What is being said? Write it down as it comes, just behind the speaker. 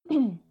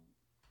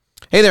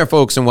Hey there,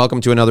 folks, and welcome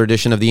to another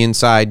edition of the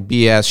Inside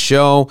BS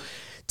Show.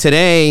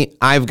 Today,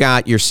 I've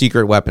got your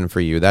secret weapon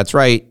for you. That's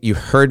right. You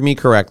heard me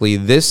correctly.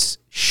 This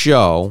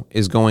show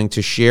is going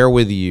to share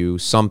with you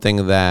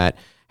something that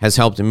has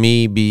helped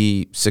me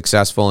be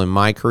successful in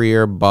my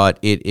career, but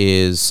it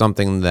is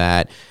something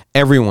that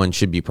everyone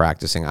should be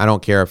practicing. I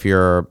don't care if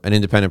you're an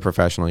independent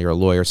professional, you're a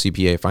lawyer,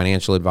 CPA,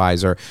 financial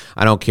advisor.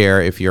 I don't care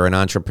if you're an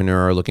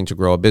entrepreneur looking to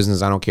grow a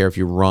business. I don't care if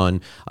you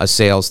run a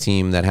sales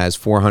team that has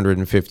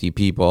 450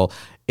 people.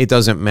 It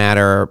doesn't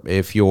matter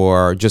if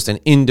you're just an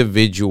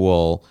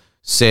individual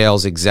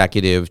sales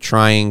executive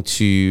trying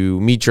to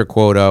meet your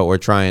quota or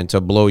trying to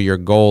blow your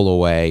goal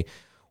away.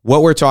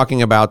 What we're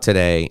talking about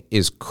today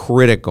is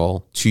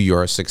critical to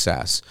your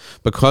success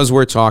because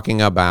we're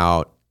talking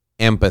about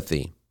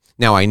empathy.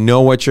 Now, I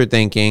know what you're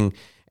thinking.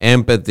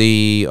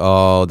 Empathy,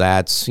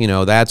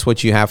 that's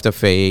what you have to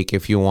fake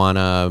if you want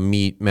to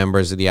meet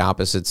members of the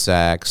opposite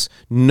sex.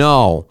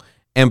 No.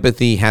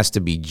 Empathy has to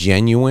be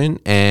genuine,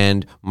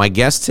 and my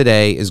guest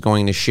today is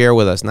going to share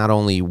with us not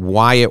only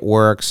why it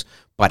works,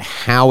 but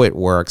how it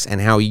works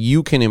and how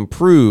you can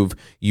improve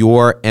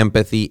your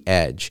empathy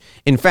edge.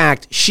 In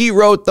fact, she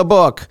wrote the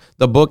book.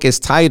 The book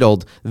is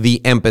titled The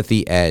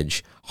Empathy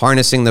Edge: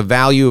 Harnessing the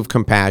Value of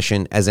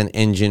Compassion as an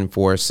Engine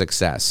for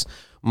Success.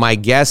 My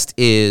guest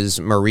is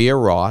Maria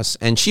Ross,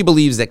 and she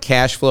believes that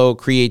cash flow,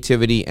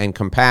 creativity, and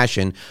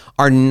compassion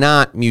are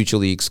not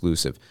mutually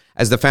exclusive.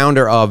 As the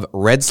founder of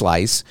Red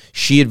Slice,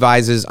 she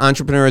advises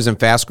entrepreneurs and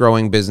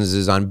fast-growing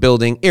businesses on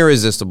building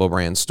irresistible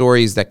brand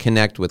stories that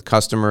connect with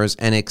customers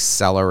and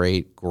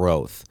accelerate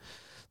growth.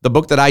 The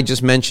book that I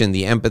just mentioned,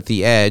 The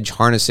Empathy Edge,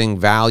 Harnessing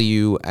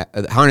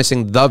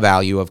the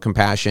Value of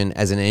Compassion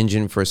as an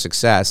Engine for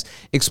Success,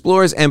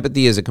 explores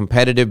empathy as a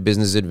competitive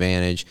business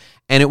advantage,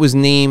 and it was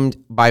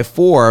named by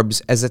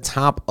Forbes as a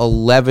top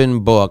 11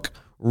 book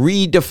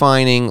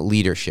redefining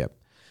leadership.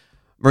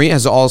 Maria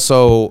is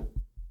also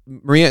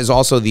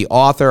the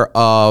author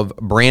of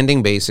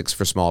Branding Basics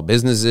for Small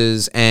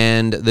Businesses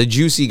and The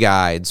Juicy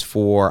Guides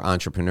for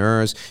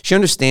Entrepreneurs. She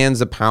understands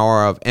the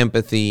power of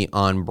empathy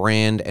on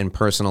brand and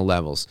personal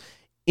levels.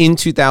 In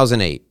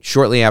 2008,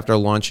 shortly after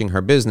launching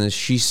her business,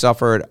 she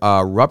suffered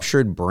a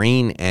ruptured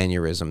brain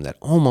aneurysm that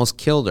almost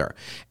killed her,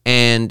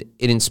 and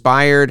it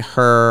inspired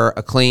her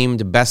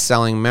acclaimed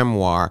best-selling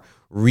memoir,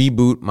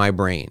 Reboot My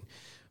Brain.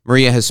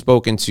 Maria has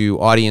spoken to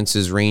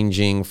audiences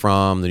ranging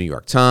from the New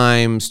York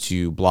Times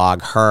to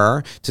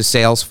BlogHer to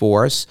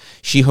Salesforce.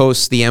 She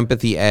hosts the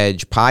Empathy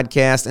Edge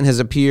podcast and has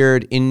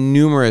appeared in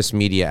numerous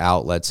media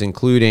outlets,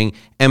 including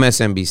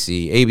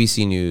MSNBC,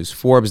 ABC News,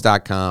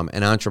 Forbes.com,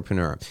 and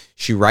Entrepreneur.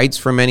 She writes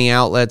for many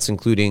outlets,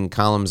 including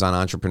columns on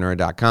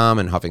Entrepreneur.com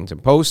and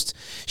Huffington Post.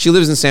 She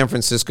lives in San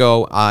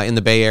Francisco in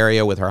the Bay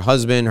Area with her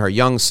husband, her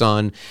young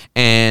son,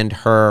 and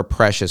her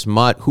precious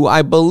mutt, who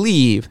I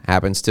believe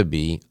happens to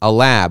be a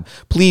lab.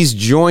 Please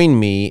join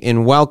me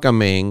in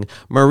welcoming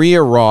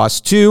Maria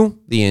Ross to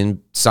the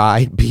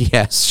Inside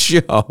BS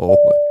Show.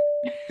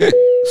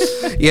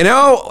 You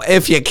know,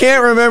 if you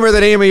can't remember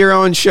the name of your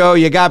own show,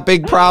 you got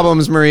big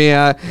problems,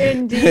 Maria.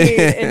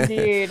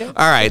 Indeed.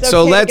 All right,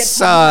 so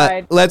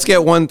let's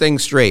get one thing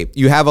straight.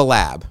 You have a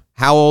lab.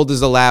 How old is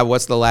the lab?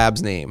 What's the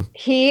lab's name?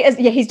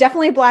 He's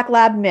definitely a black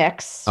lab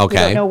mix. Okay.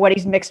 We don't know what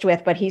he's mixed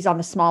with, but he's on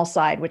the small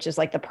side, which is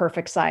like the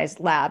perfect size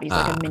lab. He's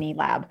like a mini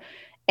lab.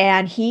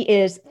 And he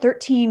is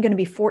 13, going to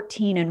be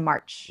 14 in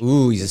March.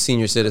 Ooh, he's a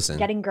senior citizen.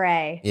 Getting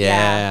gray.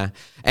 Yeah.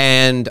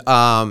 And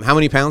how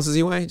many pounds does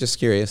he weigh? Just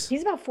curious.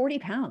 He's about 40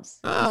 pounds.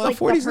 He's like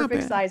 40's the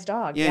perfect size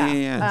dog.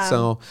 Yeah.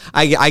 So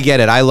I get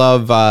it. I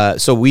love,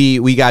 so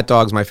we got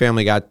dogs. My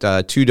family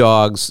got 2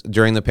 dogs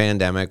during the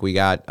pandemic. We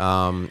got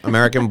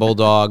American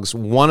Bulldogs.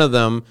 One of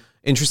them,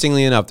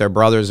 interestingly enough, their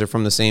brothers are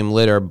from the same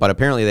litter, but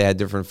apparently they had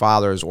different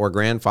fathers or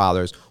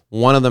grandfathers.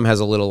 One of them has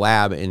a little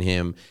lab in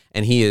him,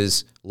 and he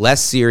is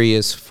less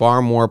serious,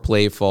 far more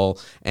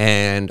playful,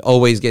 and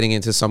always getting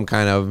into some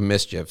kind of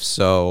mischief.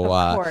 So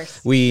of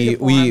course.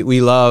 we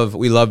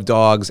love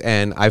dogs,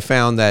 and I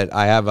found that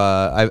I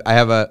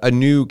have a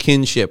new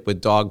kinship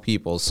with dog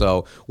people.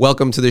 So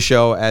welcome to the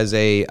show as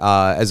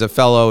a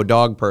fellow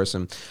dog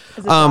person.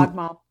 As a dog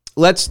mom.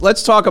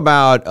 Let's talk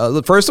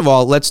about first of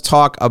all, let's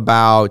talk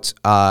about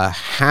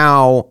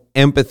how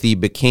empathy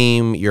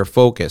became your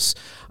focus.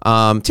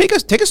 Take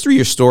us through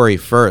your story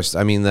first.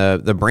 I mean,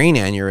 the brain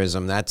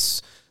aneurysm,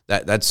 that's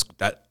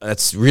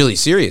really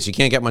serious. You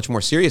can't get much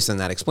more serious than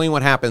that. Explain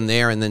what happened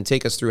there, and then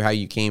take us through how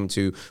you came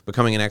to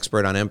becoming an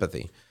expert on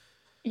empathy.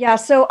 Yeah,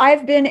 so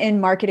I've been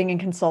in marketing and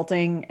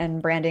consulting and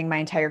branding my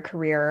entire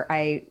career.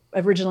 I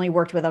originally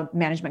worked with a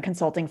management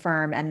consulting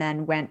firm and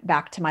then went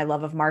back to my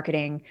love of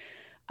marketing.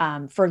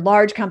 For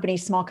large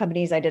companies, small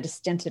companies, I did a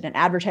stint at an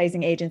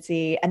advertising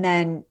agency, and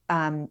then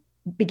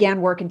began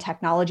work in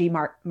technology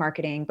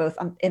marketing, both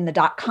in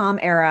the .com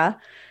era,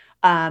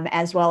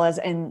 as well as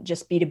in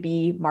just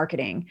B2B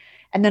marketing.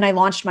 And then I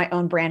launched my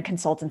own brand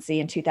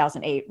consultancy in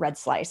 2008, Red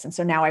Slice. And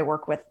so now I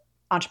work with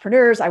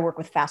entrepreneurs, I work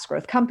with fast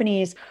growth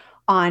companies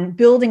on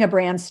building a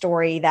brand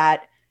story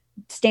that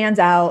stands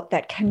out,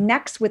 that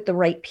connects with the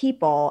right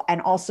people,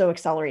 and also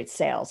accelerates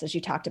sales, as you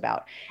talked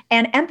about.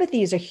 And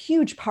empathy is a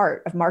huge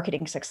part of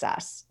marketing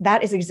success.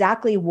 That is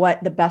exactly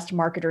what the best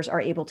marketers are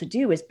able to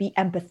do, is be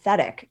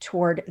empathetic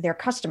toward their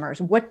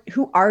customers.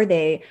 Who are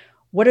they?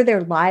 What are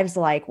their lives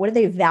like? What do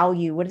they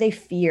value? What do they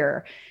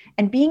fear?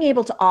 And being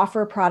able to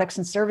offer products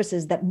and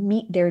services that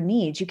meet their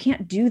needs. You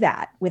can't do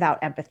that without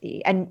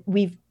empathy. And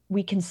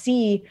we can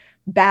see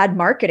bad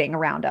marketing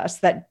around us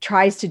that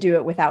tries to do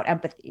it without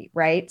empathy,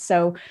 right?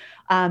 So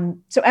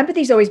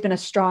empathy has always been a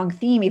strong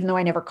theme, even though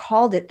I never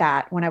called it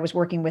that when I was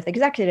working with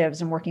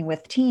executives and working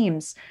with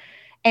teams.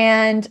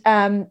 And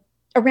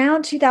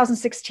around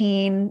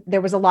 2016,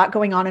 there was a lot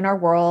going on in our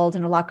world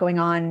and a lot going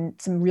on,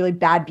 some really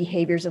bad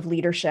behaviors of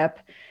leadership.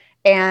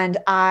 And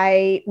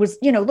I was,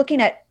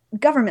 looking at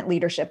government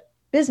leadership,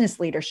 business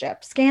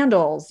leadership,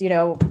 scandals, you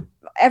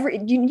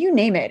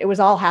name it, it was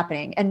all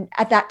happening. And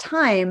at that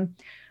time,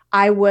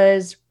 my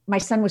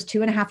son was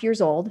 2.5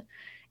 years old,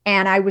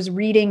 and I was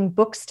reading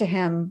books to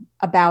him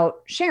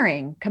about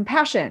sharing,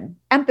 compassion,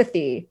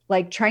 empathy,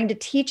 like trying to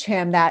teach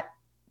him that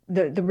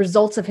the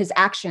results of his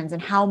actions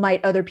and how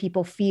might other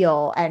people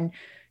feel, and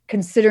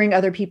considering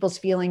other people's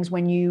feelings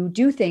when you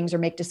do things or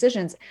make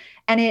decisions.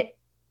 And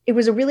it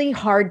was a really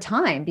hard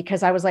time,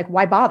 because I was like,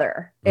 why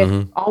bother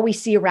if all we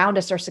see around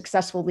us are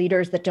successful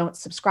leaders that don't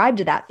subscribe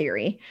to that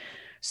theory?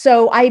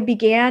 So I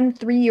began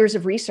 3 years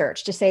of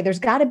research to say there's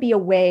got to be a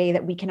way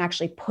that we can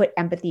actually put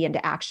empathy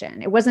into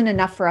action. It wasn't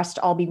enough for us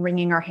to all be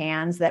wringing our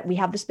hands that we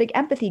have this big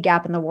empathy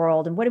gap in the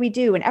world, and what do we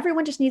do? And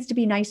everyone just needs to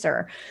be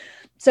nicer.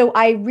 So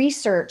I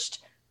researched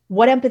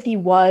what empathy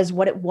was,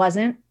 what it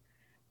wasn't,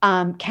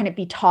 can it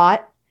be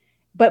taught?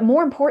 But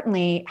more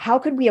importantly, how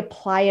could we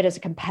apply it as a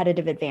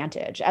competitive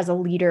advantage, as a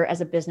leader,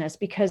 as a business?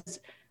 Because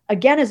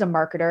again, as a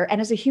marketer and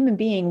as a human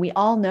being, we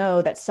all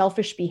know that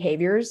selfish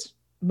behaviors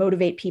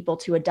motivate people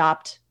to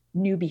adopt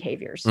new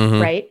behaviors,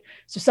 right?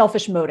 So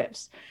selfish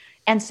motives.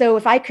 And so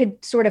if I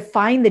could sort of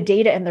find the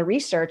data and the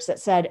research that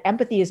said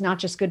empathy is not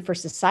just good for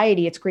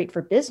society, it's great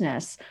for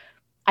business,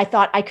 I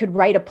thought I could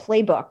write a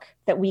playbook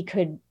that we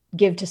could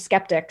give to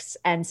skeptics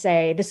and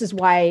say, this is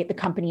why the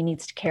company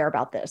needs to care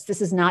about this.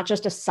 This is not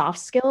just a soft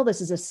skill.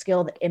 This is a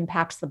skill that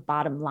impacts the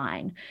bottom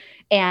line.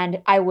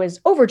 And I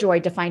was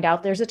overjoyed to find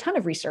out there's a ton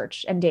of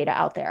research and data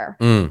out there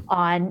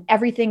on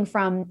everything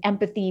from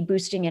empathy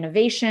boosting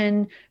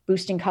innovation,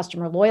 boosting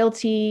customer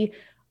loyalty,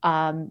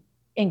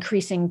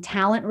 increasing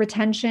talent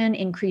retention,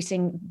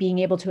 increasing being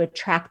able to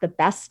attract the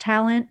best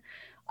talent.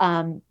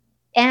 And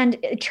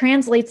it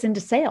translates into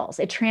sales.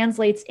 It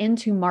translates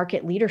into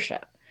market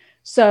leadership.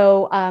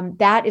 So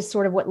that is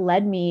sort of what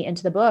led me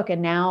into the book.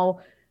 And now,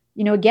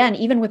 again,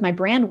 even with my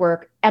brand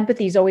work,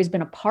 empathy has always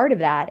been a part of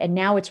that. And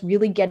now it's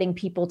really getting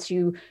people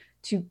to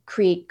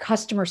create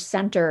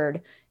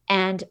customer-centered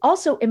and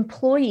also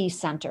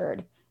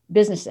employee-centered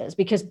businesses,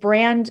 because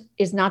brand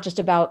is not just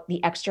about the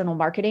external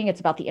marketing, it's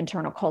about the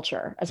internal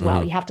culture as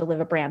well. You have to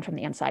live a brand from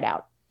the inside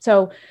out.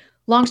 So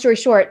long story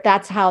short,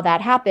 that's how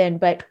that happened.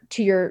 But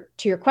to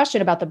your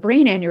question about the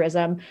brain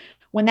aneurysm,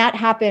 when that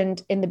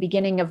happened in the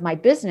beginning of my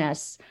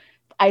business,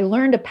 I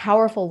learned a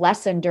powerful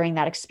lesson during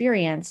that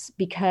experience,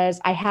 because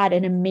I had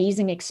an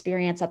amazing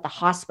experience at the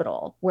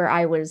hospital where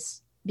I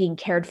was being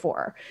cared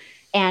for.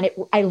 And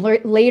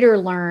later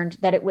learned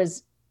that it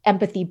was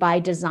empathy by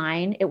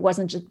design. It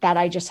wasn't just that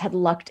I just had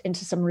lucked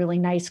into some really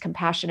nice,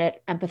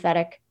 compassionate,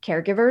 empathetic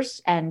caregivers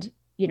and,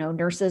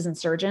 nurses and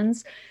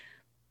surgeons.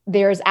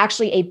 There's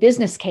actually a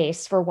business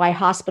case for why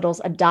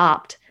hospitals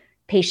adopt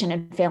patient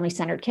and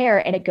family-centered care.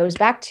 And it goes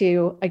back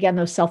to, again,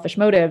 those selfish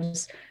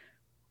motives: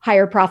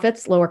 higher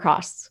profits, lower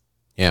costs.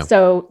 Yeah.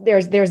 So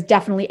there's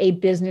definitely a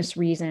business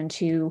reason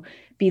to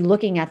be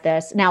looking at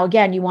this. Now,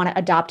 again, you want to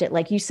adopt it,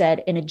 like you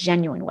said, in a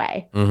genuine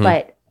way.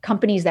 But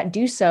companies that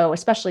do so,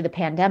 especially the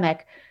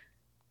pandemic,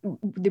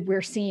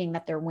 we're seeing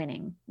that they're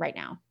winning right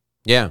now.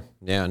 Yeah.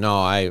 No,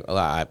 I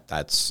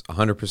that's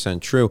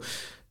 100% true.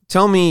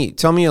 Tell me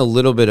a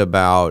little bit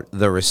about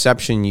the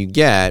reception you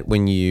get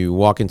when you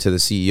walk into the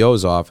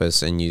CEO's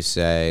office and you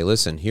say,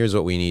 listen, here's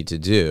what we need to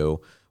do.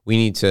 We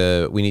need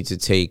to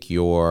take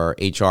your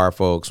HR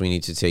folks. We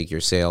need to take your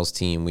sales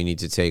team. We need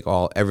to take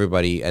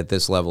everybody at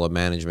this level of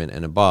management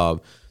and above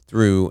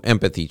through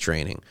empathy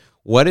training.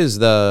 What is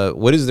the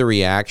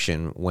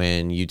reaction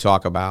when you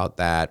talk about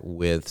that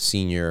with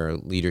senior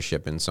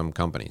leadership in some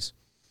companies?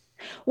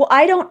 Well,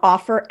 I don't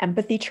offer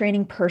empathy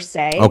training per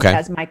se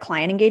as my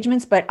client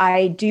engagements, but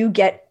I do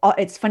get,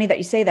 it's funny that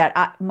you say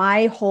that.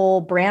 My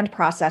whole brand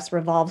process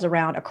revolves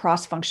around a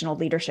cross-functional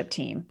leadership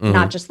team,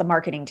 not just the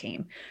marketing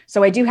team.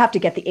 So I do have to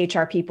get the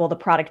HR people, the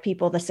product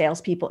people, the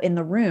sales people in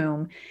the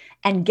room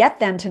and get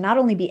them to not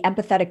only be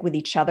empathetic with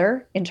each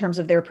other in terms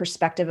of their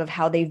perspective of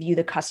how they view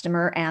the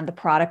customer and the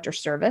product or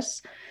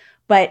service,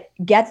 but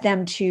get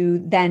them to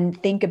then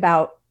think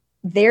about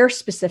their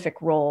specific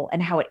role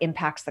and how it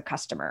impacts the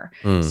customer.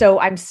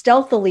 So I'm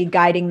stealthily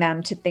guiding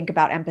them to think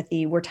about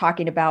empathy. We're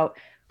talking about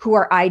who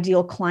our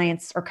ideal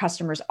clients or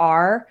customers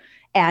are,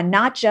 and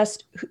not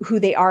just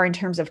who they are in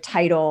terms of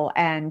title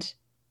and,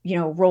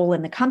 role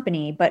in the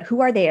company, but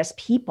who are they as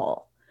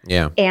people?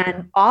 Yeah.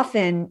 And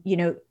often,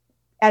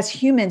 as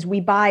humans, we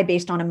buy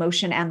based on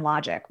emotion and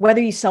logic,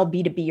 whether you sell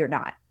B2B or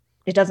not,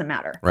 it doesn't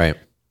matter. Right.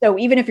 So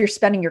even if you're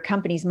spending your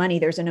company's money,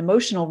 there's an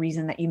emotional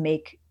reason that you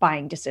make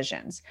buying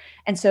decisions.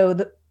 And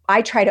so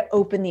I try to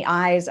open the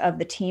eyes of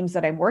the teams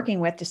that I'm working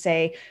with to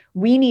say,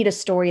 we need a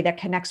story that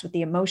connects with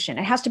the emotion.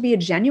 It has to be a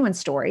genuine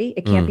story.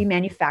 It can't be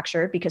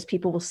manufactured because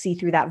people will see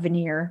through that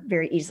veneer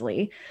very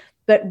easily.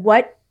 But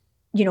why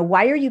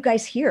are you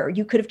guys here?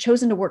 You could have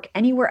chosen to work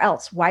anywhere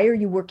else. Why are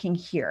you working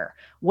here?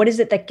 What is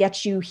it that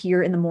gets you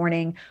here in the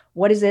morning?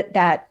 What is it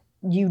that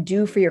you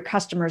do for your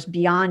customers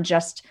beyond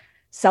just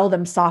sell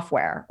them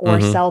software or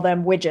sell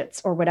them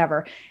widgets or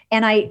whatever?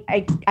 And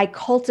I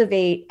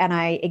cultivate and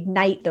I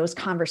ignite those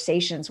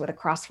conversations with a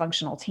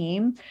cross-functional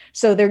team.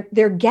 So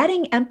they're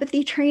getting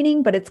empathy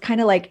training, but it's kind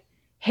of like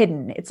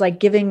hidden. It's like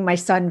giving my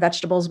son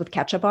vegetables with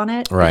ketchup on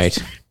it. Right.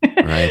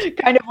 Right.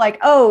 Kind of like,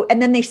 oh,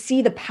 and then they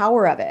see the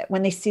power of it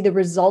when they see the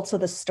results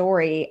of the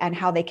story and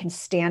how they can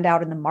stand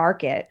out in the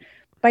market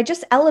by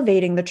just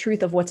elevating the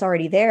truth of what's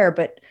already there,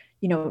 but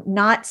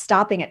not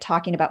stopping at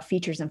talking about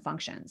features and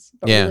functions,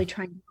 but really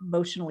trying to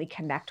emotionally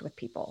connect with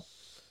people.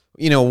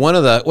 One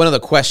of the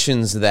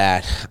questions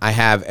that I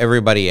have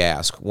everybody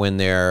ask when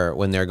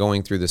they're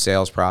going through the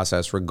sales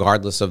process,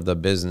 regardless of the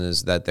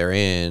business that they're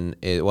in,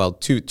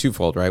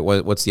 twofold, right?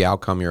 What's the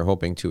outcome you're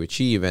hoping to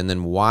achieve, and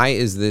then why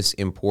is this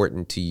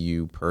important to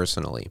you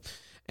personally?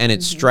 And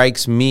it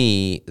strikes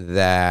me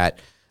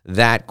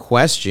that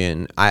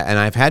question,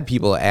 I've had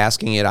people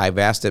asking it. I've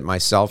asked it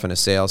myself in a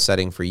sales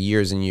setting for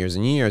years and years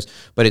and years.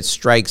 But it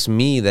strikes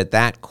me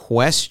that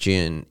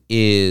question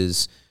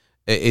is.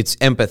 It's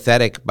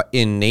empathetic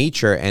in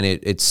nature, and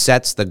it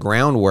sets the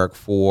groundwork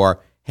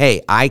for,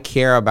 hey, I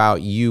care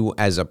about you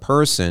as a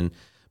person,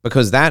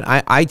 because that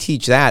I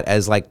teach that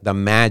as like the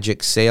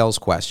magic sales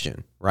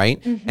question,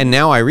 right? And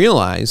now I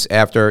realize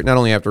not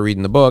only after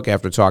reading the book,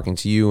 after talking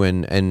to you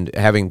and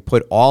having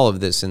put all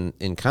of this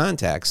in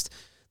context,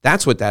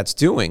 that's what that's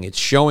doing. It's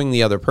showing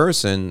the other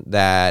person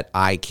that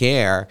I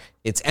care.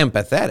 It's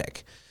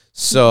empathetic.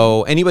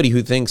 So anybody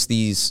who thinks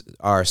these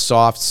are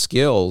soft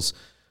skills,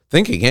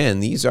 think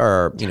again. This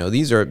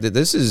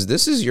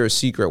is your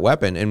secret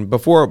weapon. And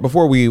before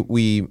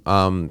we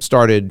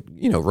started,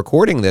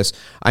 recording this,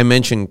 I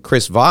mentioned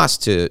Chris Voss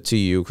to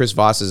you. Chris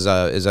Voss is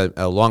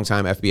a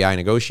longtime FBI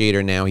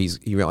negotiator. Now he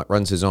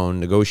runs his own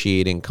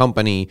negotiating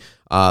company,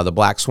 the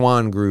Black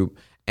Swan Group.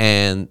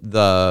 And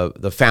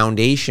the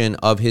foundation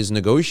of his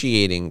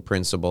negotiating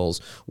principles,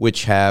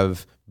 which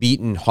have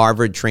beaten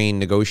Harvard-trained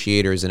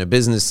negotiators in a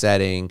business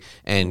setting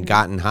and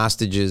gotten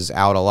hostages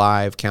out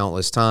alive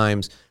countless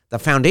times. The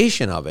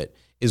foundation of it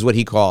is what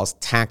he calls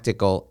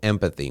tactical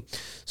empathy.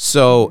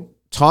 So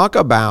talk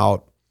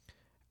about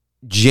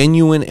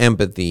genuine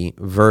empathy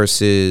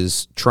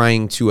versus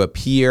trying to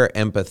appear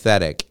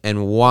empathetic,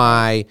 and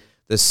why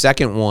the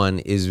second one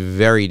is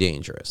very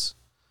dangerous.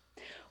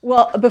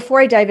 Well,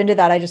 before I dive into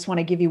that, I just want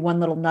to give you one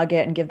little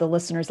nugget and give the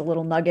listeners a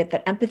little nugget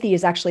that empathy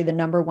is actually the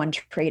number one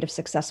trait of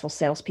successful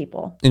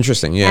salespeople.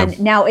 Interesting, yeah. And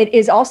now it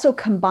is also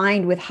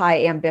combined with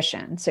high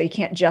ambition. So you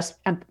can't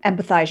just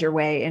empathize your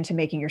way into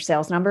making your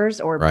sales numbers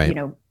or,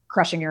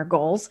 crushing your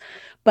goals.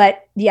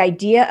 But the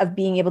idea of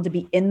being able to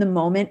be in the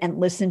moment and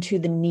listen to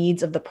the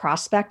needs of the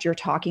prospect you're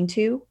talking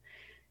to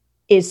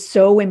is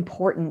so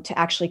important to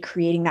actually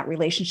creating that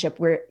relationship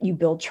where you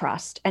build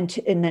trust. And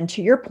then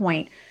to your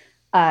point,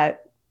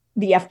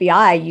 the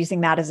FBI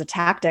using that as a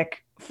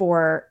tactic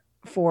for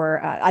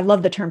I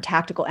love the term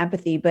tactical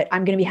empathy, but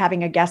I'm going to be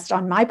having a guest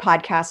on my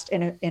podcast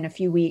in a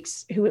few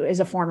weeks who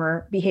is a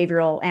former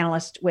behavioral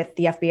analyst with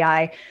the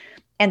FBI,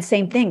 and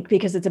same thing,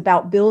 because it's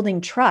about building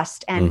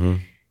trust.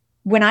 And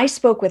when I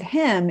spoke with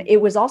him,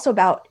 it was also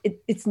about,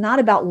 it's not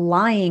about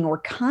lying or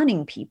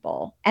conning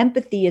people.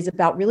 Empathy is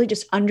about really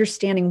just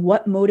understanding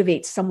what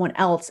motivates someone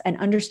else and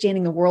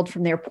understanding the world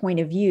from their point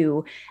of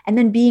view, and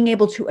then being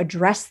able to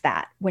address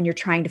that when you're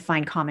trying to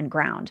find common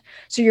ground.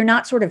 So you're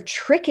not sort of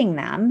tricking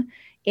them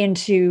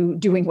into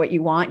doing what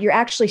you want. You're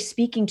actually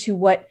speaking to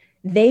what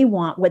they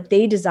want, what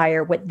they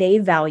desire, what they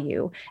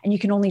value. And you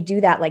can only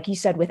do that, like you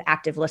said, with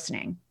active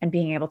listening and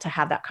being able to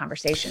have that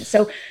conversation.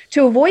 So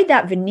to avoid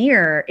that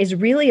veneer is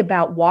really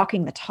about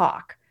walking the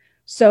talk.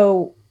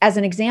 So as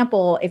an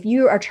example, if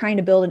you are trying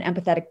to build an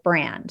empathetic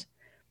brand,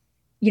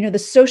 the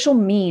social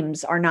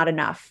memes are not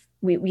enough.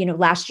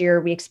 Last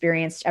year we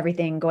experienced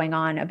everything going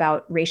on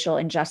about racial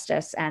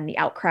injustice and the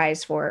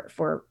outcries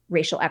for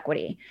racial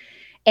equity.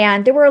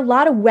 And there were a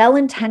lot of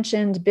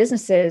well-intentioned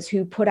businesses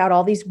who put out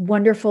all these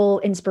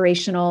wonderful,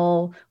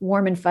 inspirational,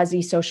 warm and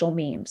fuzzy social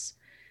memes.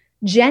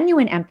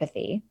 Genuine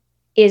empathy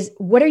is,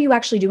 what are you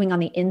actually doing on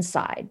the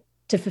inside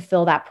to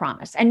fulfill that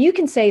promise? And you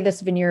can say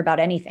this veneer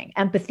about anything.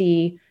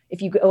 Empathy,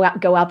 if you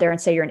go out there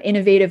and say you're an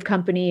innovative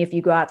company, if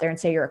you go out there and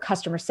say you're a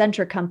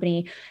customer-centric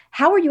company,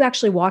 how are you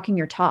actually walking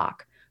your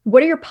talk?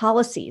 What are your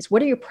policies?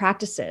 What are your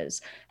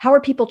practices? How are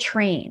people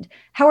trained?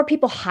 How are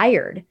people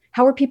hired?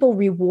 How are people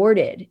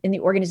rewarded in the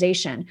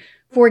organization?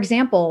 For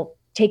example,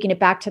 taking it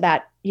back to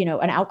that,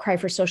 an outcry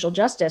for social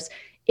justice,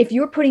 if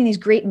you're putting these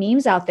great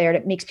memes out there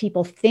that makes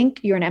people think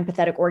you're an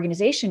empathetic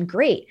organization,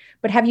 great.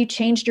 But have you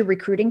changed your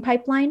recruiting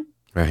pipeline?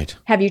 Right.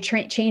 Have you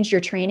changed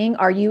your training?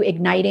 Are you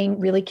igniting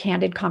really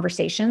candid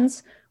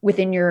conversations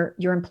within your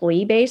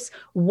employee base?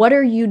 What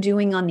are you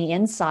doing on the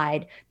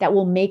inside that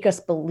will make us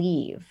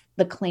believe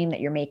the claim that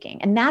you're making?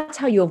 And that's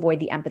how you avoid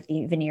the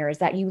empathy veneer, is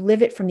that you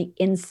live it from the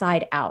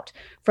inside out,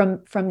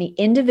 from the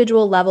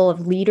individual level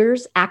of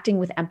leaders acting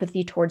with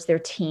empathy towards their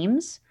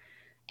teams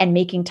and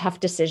making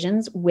tough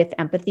decisions with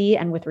empathy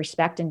and with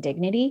respect and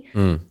dignity,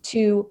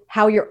 to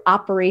how you're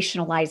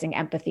operationalizing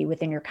empathy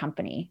within your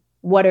company.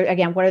 What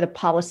are the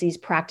policies,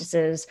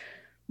 practices,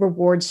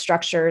 reward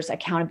structures,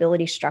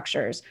 accountability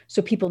structures,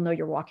 so people know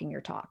you're walking your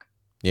talk?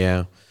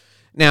 Yeah.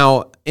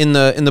 Now, in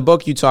the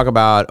book, you talk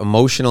about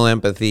emotional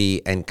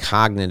empathy and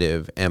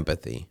cognitive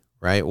empathy,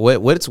 right?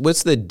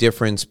 What's the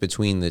difference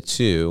between the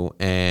two,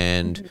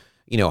 and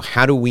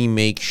how do we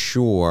make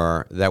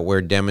sure that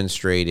we're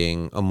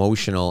demonstrating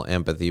emotional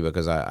empathy?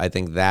 Because I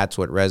think that's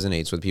what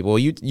resonates with people.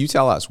 You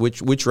tell us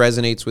which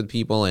resonates with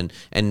people, and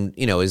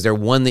is there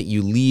one that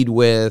you lead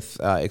with?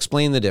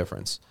 Explain the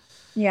difference.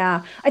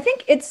 Yeah, I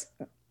think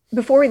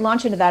before we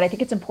launch into that, I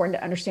think it's important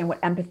to understand what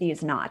empathy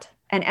is not.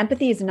 And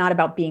empathy is not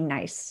about being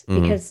nice,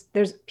 because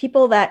there's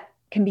people that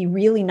can be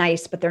really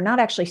nice, but they're not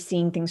actually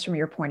seeing things from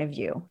your point of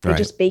view. They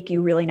just bake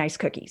you really nice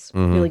cookies,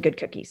 really good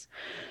cookies.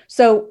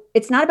 So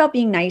it's not about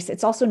being nice.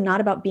 It's also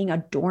not about being a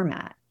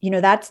doormat.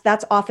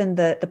 That's often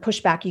the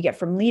pushback you get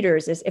from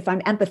leaders is, if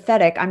I'm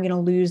empathetic, I'm going to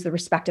lose the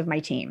respect of my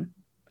team.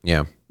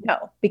 Yeah.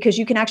 No, because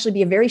you can actually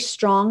be a very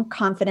strong,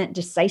 confident,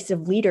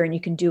 decisive leader, and you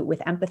can do it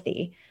with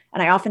empathy.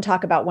 And I often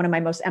talk about one of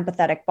my most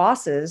empathetic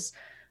bosses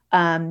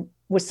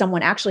was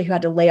someone actually who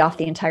had to lay off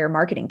the entire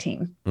marketing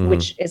team,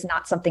 which is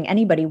not something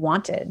anybody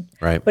wanted,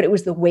 right? But it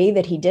was the way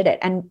that he did it.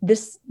 And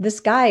this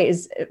guy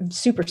is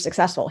super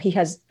successful. He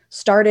has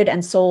started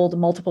and sold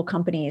multiple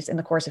companies in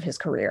the course of his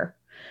career.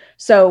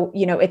 So,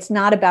 it's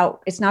not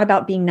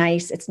about being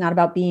nice. It's not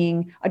about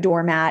being a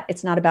doormat.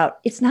 It's not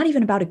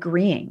even about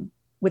agreeing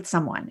with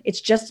someone.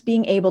 It's just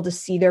being able to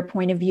see their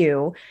point of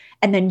view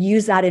and then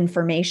use that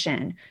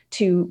information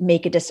to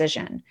make a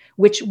decision,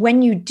 which,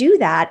 when you do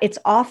that, it's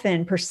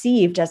often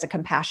perceived as a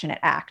compassionate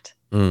act,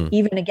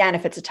 even again,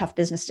 if it's a tough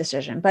business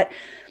decision. But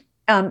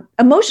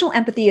emotional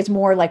empathy is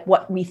more like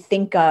what we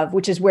think of,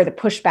 which is where the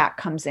pushback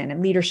comes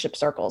in leadership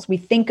circles. We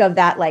think of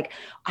that like,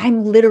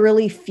 I'm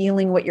literally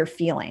feeling what you're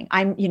feeling.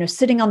 I'm,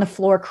 sitting on the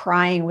floor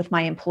crying with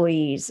my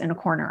employees in a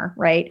corner,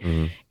 right?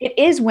 It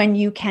is when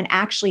you can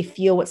actually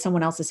feel what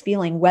someone else is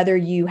feeling, whether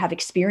you have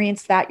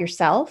experienced that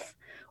yourself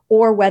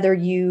or whether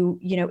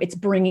it's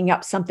bringing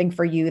up something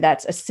for you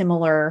that's a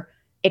similar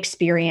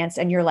experience,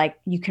 and you're like,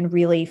 you can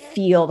really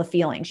feel the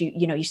feelings.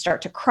 You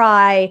start to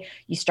cry,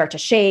 you start to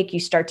shake, you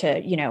start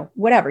to,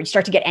 whatever, you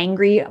start to get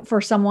angry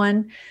for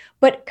someone.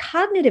 But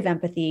cognitive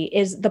empathy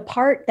is the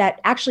part that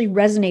actually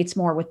resonates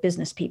more with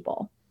business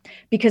people,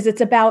 because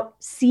it's about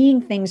seeing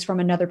things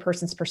from another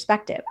person's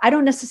perspective. I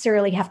don't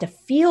necessarily have to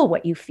feel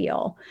what you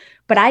feel,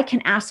 but I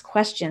can ask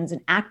questions and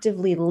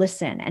actively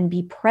listen and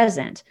be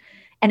present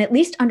and at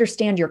least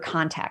understand your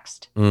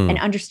context and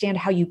understand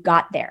how you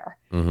got there.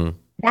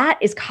 That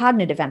is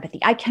cognitive empathy.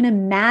 I can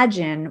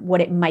imagine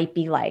what it might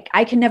be like.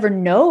 I can never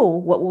know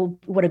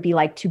what it'd be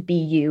like to be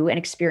you and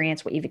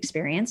experience what you've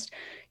experienced.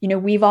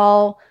 We've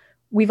all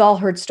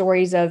heard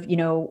stories of,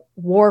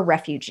 war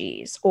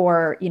refugees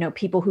or,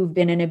 people who've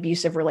been in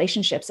abusive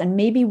relationships, and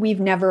maybe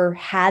we've never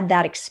had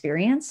that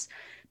experience,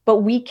 but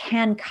we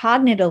can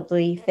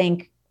cognitively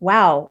think,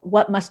 wow,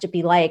 what must it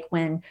be like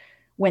when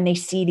they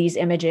see these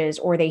images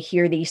or they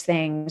hear these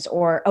things,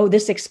 or, oh,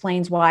 this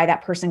explains why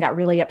that person got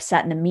really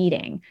upset in the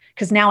meeting,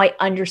 because now I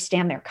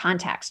understand their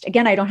context.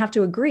 Again, I don't have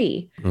to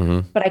agree,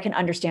 but I can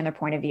understand their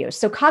point of view.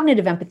 So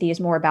cognitive empathy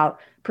is more about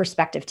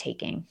perspective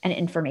taking and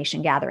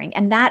information gathering.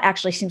 And that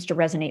actually seems to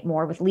resonate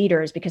more with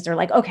leaders, because they're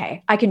like,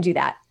 okay, I can do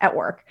that at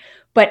work.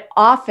 But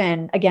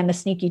often, again, the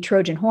sneaky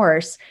Trojan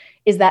horse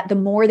is that the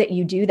more that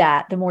you do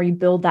that, the more you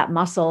build that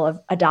muscle of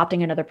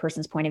adopting another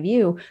person's point of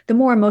view, the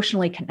more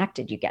emotionally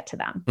connected you get to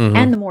them,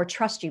 and the more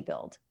trust you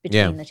build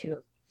between the two.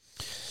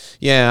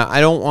 Yeah, I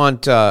don't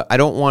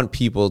want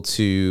people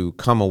to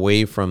come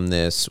away from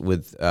this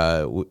with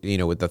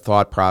with the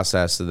thought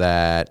process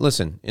that,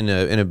 listen, in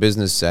a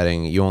business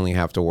setting, you only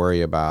have to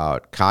worry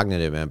about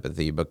cognitive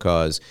empathy,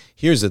 because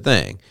here's the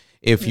thing.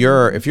 If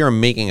you're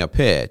making a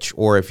pitch,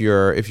 or if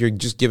you're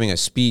just giving a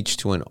speech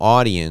to an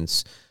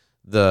audience,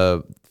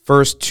 the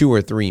first 2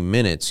 or 3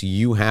 minutes,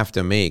 you have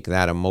to make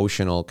that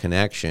emotional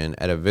connection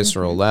at a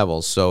visceral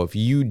level. So if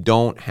you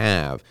don't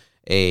have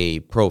a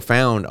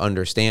profound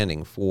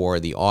understanding for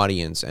the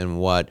audience and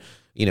what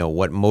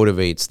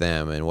motivates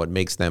them and what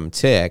makes them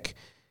tick,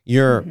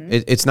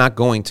 it's not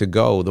going to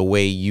go the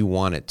way you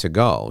want it to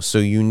go. So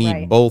you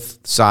need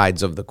both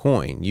sides of the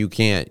coin. You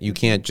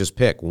can't just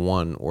pick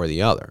one or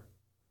the other.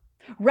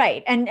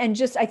 Right. And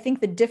just, I think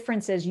the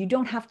difference is you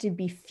don't have to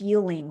be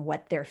feeling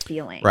what they're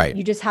feeling. Right.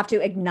 You just have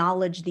to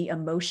acknowledge the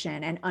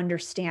emotion and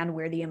understand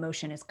where the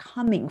emotion is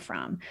coming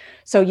from.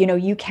 So,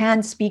 you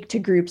can speak to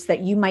groups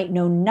that you might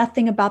know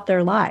nothing about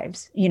their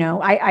lives.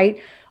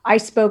 I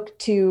spoke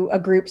to a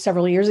group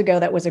several years ago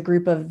that was a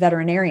group of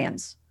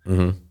veterinarians.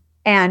 Mm-hmm.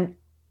 And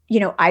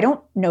I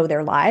don't know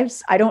their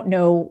lives. I don't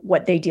know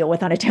what they deal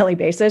with on a daily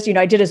basis.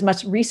 I did as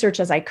much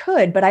research as I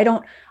could, but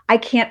I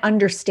can't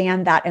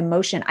understand that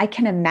emotion. I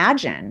can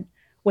imagine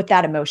what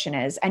that emotion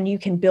is, and you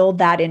can build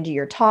that into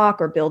your talk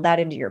or build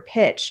that into your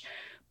pitch,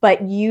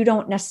 but you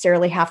don't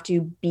necessarily have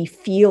to be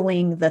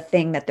feeling the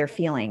thing that they're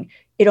feeling.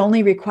 It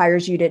only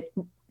requires you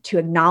to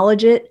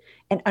acknowledge it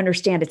and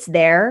understand it's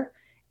there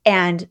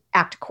and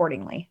act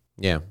accordingly.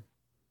 Yeah.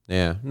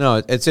 Yeah,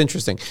 no, it's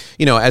interesting.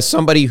 As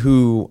somebody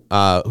who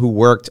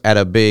worked at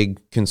a big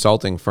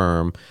consulting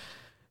firm,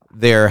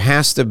 there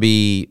has to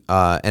be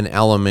an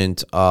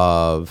element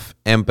of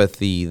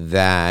empathy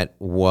that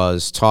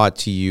was taught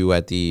to you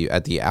at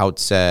the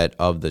outset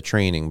of the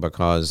training,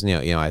 because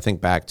I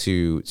think back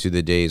to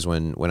the days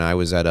when I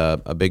was at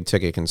a big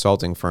ticket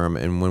consulting firm,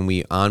 and when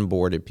we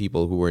onboarded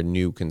people who were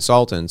new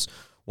consultants,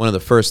 one of the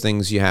first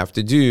things you have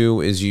to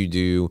do is you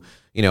do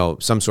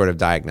some sort of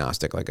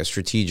diagnostic, like a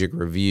strategic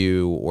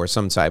review or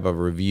some type of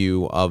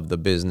review of the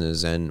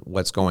business and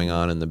what's going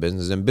on in the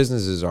business. And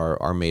businesses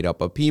are made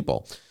up of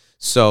people.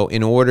 So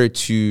in order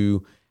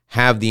to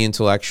have the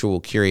intellectual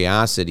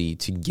curiosity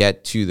to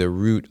get to the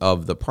root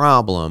of the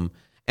problem,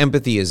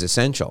 empathy is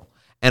essential.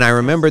 And I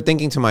remember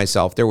thinking to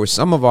myself, there were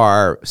some of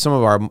our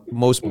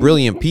most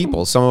brilliant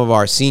people, some of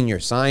our senior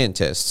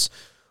scientists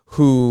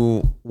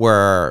who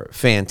were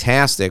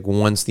fantastic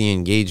once the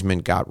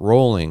engagement got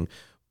rolling,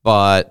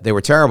 but they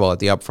were terrible at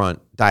the upfront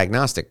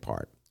diagnostic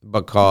part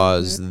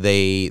because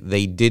they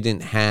didn't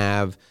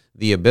have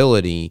the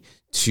ability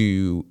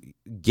to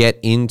get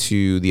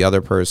into the other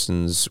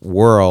person's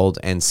world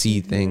and see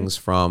things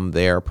from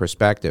their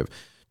perspective.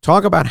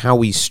 Talk about how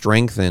we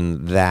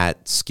strengthen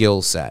that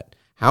skill set.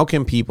 How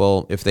can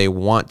people, if they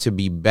want to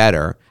be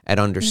better at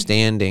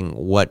understanding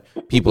what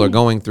people are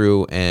going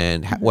through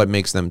and what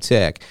makes them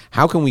tick,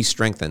 how can we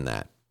strengthen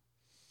that?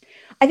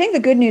 I think the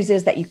good news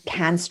is that you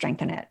can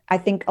strengthen it. I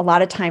think a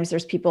lot of times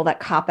there's people that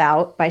cop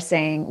out by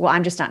saying, well,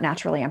 I'm just not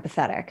naturally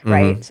empathetic,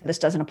 right? So this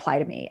doesn't apply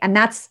to me. And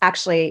that's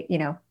actually,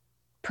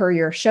 per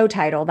your show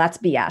title, that's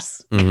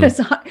BS.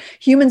 Because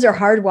humans are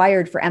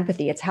hardwired for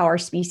empathy. It's how our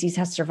species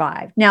has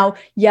survived. Now,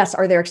 yes,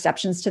 are there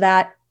exceptions to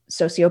that?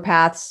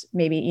 Sociopaths,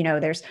 maybe,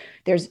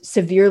 there's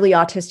severely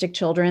autistic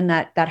children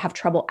that have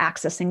trouble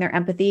accessing their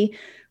empathy.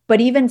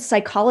 But even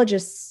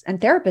psychologists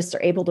and therapists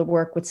are able to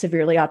work with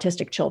severely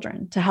autistic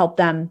children to help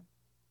them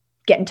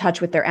get in touch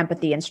with their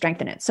empathy and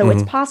strengthen it. So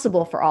it's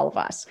possible for all of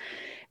us,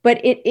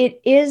 but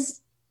it is,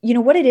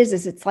 what it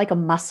is it's like a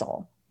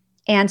muscle.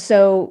 And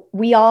so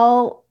we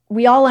all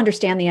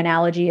understand the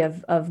analogy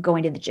of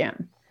going to the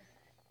gym.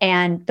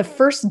 And the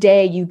first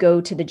day you go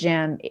to the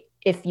gym,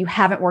 if you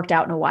haven't worked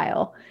out in a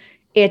while,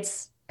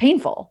 it's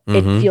painful.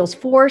 It feels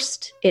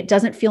forced. It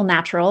doesn't feel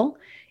natural.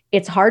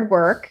 It's hard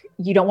work.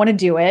 You don't want to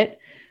do it.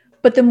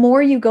 But the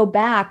more you go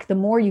back, the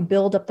more you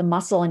build up the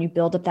muscle and you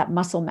build up that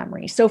muscle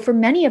memory. So for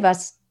many of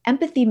us,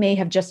 empathy may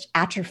have just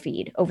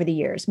atrophied over the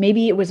years.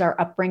 Maybe it was our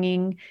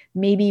upbringing.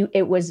 Maybe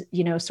it was,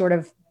 sort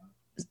of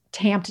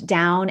tamped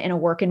down in a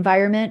work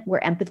environment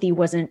where empathy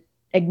wasn't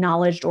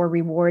acknowledged or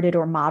rewarded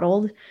or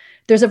modeled.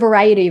 There's a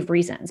variety of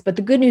reasons, but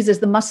the good news is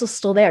the muscle's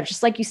still there.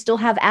 Just like you still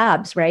have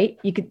abs, right?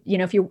 You could,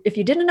 if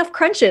you did enough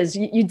crunches,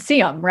 you'd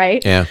see them,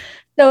 right? Yeah.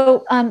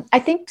 So I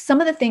think some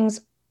of the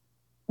things,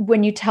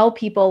 when you tell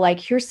people like,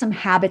 here's some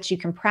habits you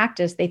can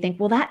practice, they think,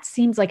 well, that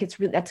seems like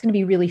that's going to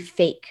be really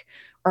fake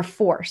or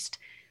forced.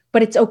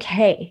 But it's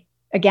okay.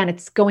 Again,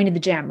 it's going to the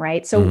gym,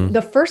 right? So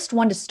the first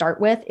one to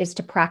start with is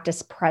to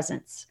practice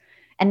presence.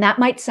 And that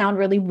might sound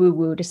really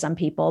woo-woo to some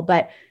people,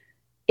 but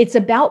it's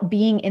about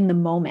being in the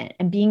moment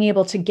and being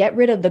able to get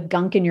rid of the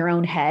gunk in your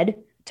own head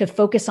to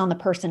focus on the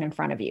person in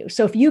front of you.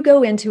 So if you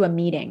go into a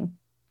meeting,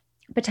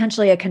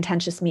 potentially a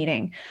contentious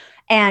meeting,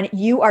 and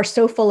you are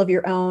so full of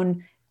your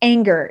own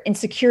anger,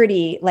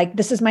 insecurity, like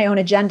this is my own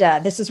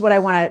agenda, this is what I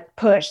want to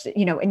push,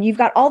 and you've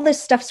got all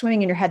this stuff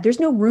swimming in your head, there's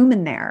no room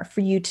in there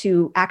for you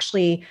to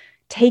actually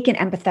take an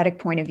empathetic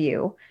point of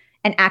view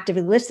and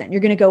actively listen. You're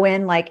going to go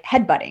in like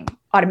headbutting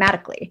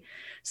automatically.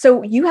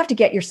 So you have to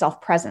get yourself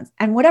present,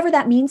 and whatever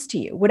that means to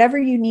you, whatever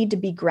you need to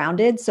be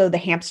grounded. So the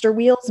hamster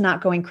wheel's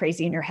not going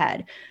crazy in your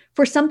head.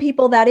 For some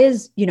people that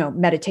is,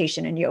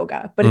 meditation and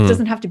yoga, but it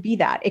doesn't have to be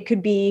that. It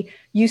could be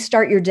you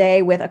start your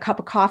day with a cup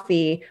of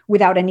coffee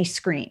without any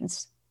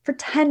screens for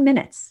 10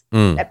 minutes.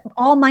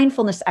 All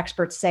mindfulness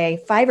experts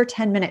say 5 or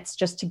 10 minutes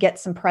just to get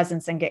some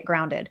presence and get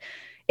grounded.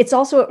 It's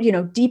also,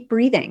 deep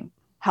breathing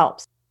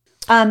helps.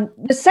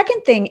 The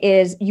second thing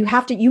is you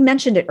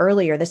mentioned it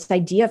earlier, this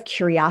idea of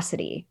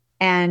curiosity.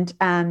 And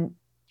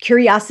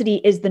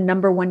curiosity is the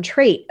number one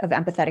trait of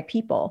empathetic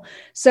people.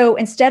 So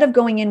instead of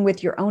going in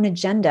with your own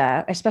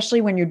agenda,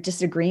 especially when you're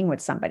disagreeing with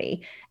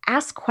somebody,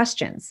 ask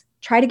questions,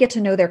 try to get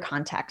to know their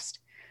context.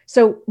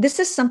 So this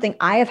is something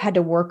I have had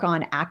to work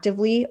on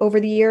actively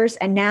over the years.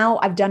 And now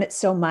I've done it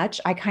so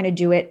much, I kind of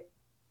do it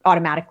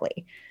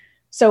automatically.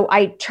 So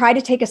I try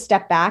to take a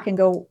step back and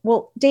go,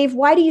 well, Dave,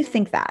 why do you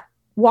think that?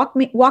 Walk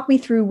me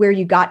through where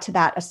you got to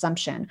that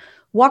assumption.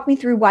 Walk me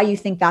through why you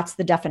think that's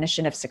the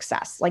definition of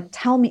success. Like,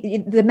 tell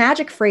me, the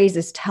magic phrase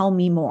is tell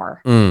me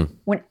more.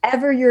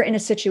 Whenever you're in a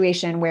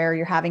situation where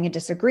you're having a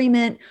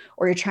disagreement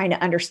or you're trying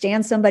to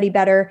understand somebody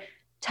better,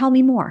 tell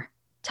me more.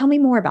 Tell me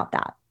more about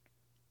that.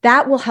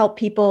 That will help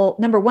people,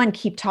 number one,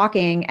 keep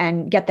talking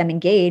and get them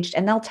engaged,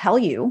 and they'll tell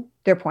you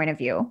their point of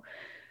view.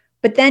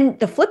 But then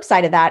the flip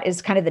side of that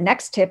is kind of the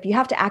next tip. You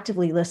have to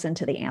actively listen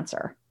to the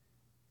answer.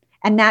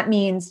 And that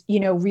means,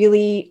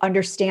 really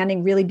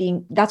understanding, really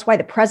being, that's why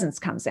the presence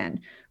comes in,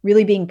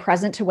 really being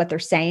present to what they're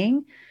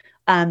saying.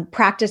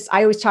 Practice.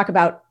 I always talk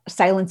about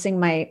silencing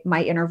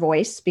my inner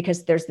voice,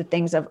 because there's the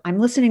things of, I'm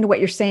listening to what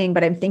you're saying,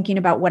 but I'm thinking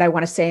about what I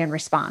want to say in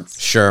response.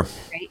 Sure.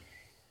 Right?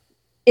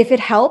 If it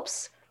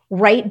helps,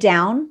 write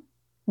down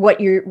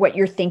what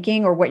you're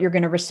thinking or what you're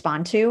going to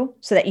respond to,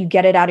 so that you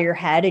get it out of your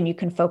head and you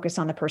can focus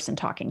on the person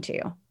talking to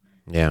you.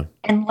 Yeah.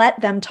 And let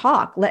them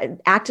talk.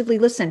 Actively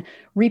listen.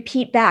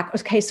 Repeat back.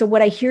 Okay, so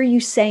what I hear you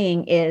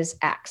saying is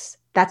X.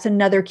 That's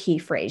another key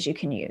phrase you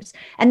can use.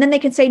 And then they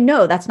can say,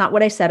 no, that's not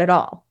what I said at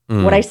all.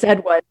 What I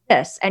said was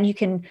this. And you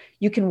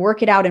can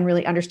work it out and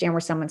really understand where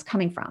someone's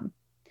coming from.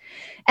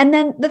 And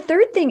then the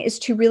third thing is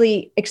to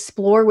really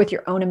explore with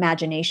your own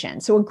imagination.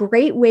 So a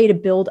great way to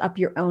build up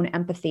your own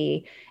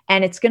empathy.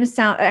 And it's going to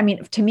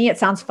sound, to me, it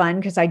sounds fun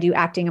because I do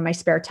acting in my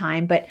spare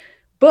time, but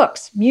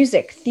books,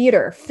 music,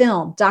 theater,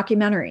 film,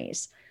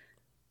 documentaries.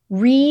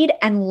 Read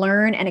and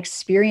learn and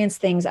experience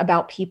things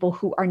about people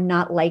who are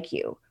not like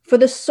you, for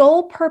the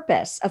sole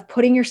purpose of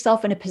putting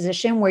yourself in a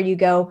position where you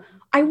go,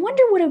 I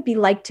wonder what it would be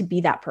like to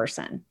be that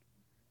person.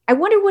 I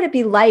wonder what it'd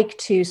be like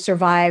to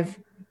survive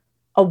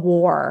a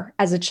war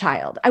as a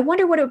child. I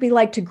wonder what it would be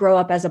like to grow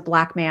up as a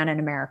Black man in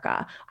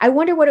America. I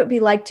wonder what it would be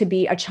like to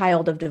be a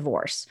child of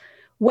divorce.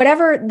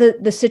 Whatever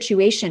the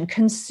situation,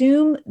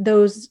 consume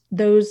those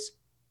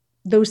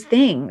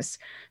things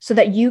so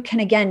that you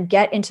can, again,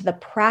 get into the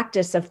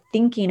practice of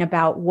thinking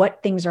about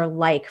what things are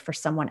like for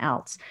someone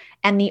else.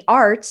 And the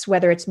arts,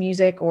 whether it's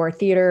music or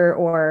theater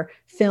or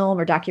film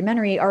or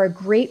documentary, are a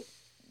great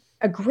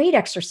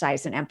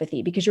exercise in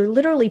empathy, because you're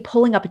literally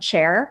pulling up a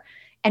chair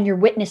and you're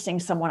witnessing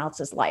someone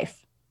else's life.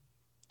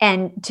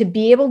 And to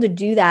be able to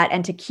do that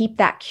and to keep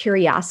that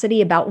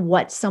curiosity about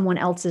what someone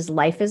else's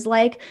life is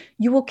like,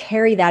 you will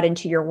carry that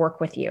into your work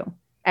with you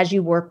as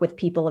you work with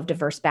people of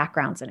diverse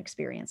backgrounds and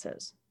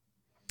experiences.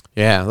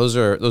 Yeah, those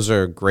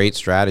are great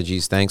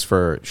strategies. Thanks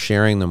for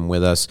sharing them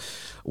with us.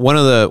 One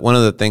of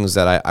the things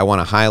that I want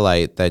to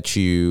highlight that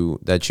you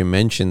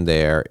mentioned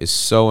there is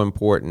so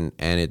important,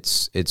 and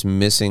it's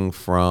missing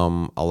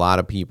from a lot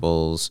of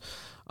people's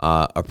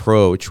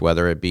approach,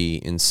 whether it be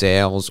in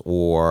sales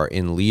or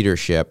in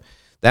leadership.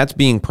 That's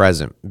being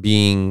present.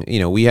 Being,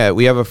 we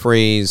have a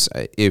phrase,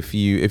 if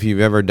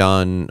you've ever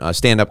done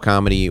stand-up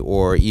comedy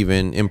or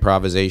even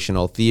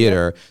improvisational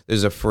theater,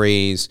 there's a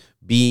phrase,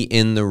 be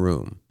in the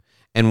room.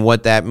 And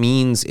what that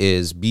means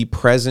is be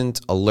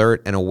present,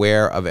 alert, and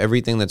aware of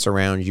everything that's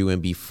around you,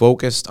 and be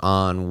focused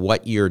on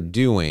what you're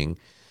doing.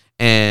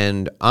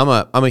 And I'm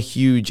a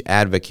huge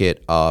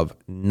advocate of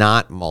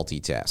not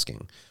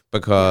multitasking,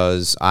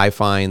 because I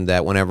find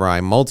that whenever I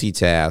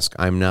multitask,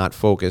 I'm not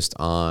focused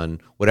on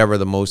whatever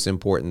the most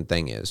important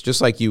thing is. Just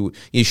like you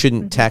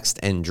shouldn't text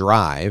and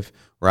drive,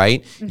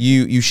 right?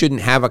 You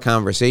shouldn't have a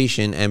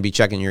conversation and be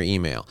checking your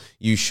email.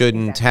 You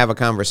shouldn't have a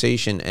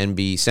conversation and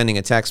be sending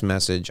a text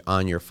message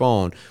on your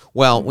phone.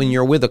 Well, when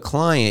you're with a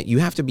client, you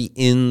have to be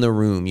in the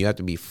room. You have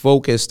to be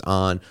focused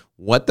on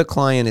what the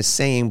client is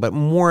saying, but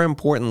more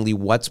importantly,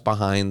 what's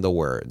behind the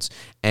words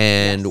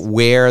and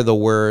where the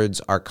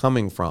words are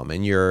coming from,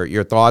 and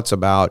your thoughts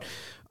about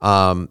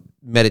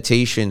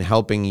meditation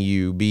helping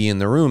you be in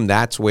the room.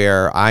 That's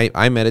where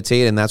I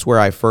meditate, and that's where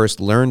I first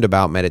learned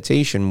about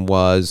meditation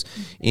was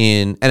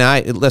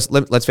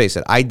let's face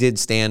it, I did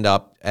stand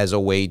up as a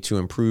way to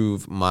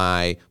improve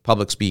my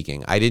public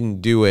speaking. I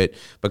didn't do it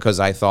because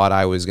I thought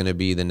I was going to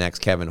be the next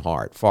Kevin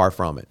Hart. Far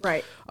from it.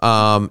 Right.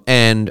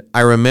 And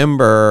I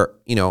remember,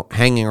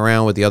 hanging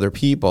around with the other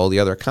people, the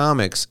other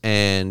comics,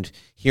 and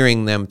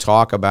hearing them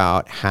talk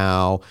about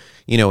how,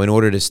 in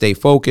order to stay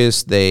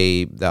focused,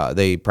 they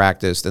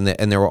practiced, and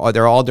there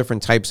are all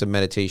different types of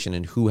meditation,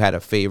 and who had a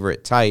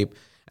favorite type.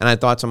 And I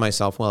thought to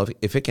myself, well,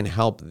 if it can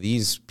help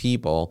these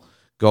people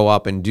go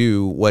up and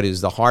do what is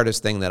the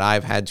hardest thing that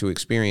I've had to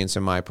experience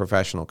in my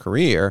professional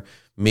career,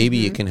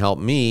 maybe it can help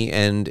me.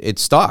 And it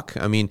stuck.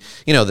 I mean,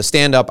 the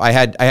stand-up, I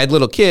had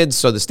little kids,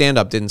 so the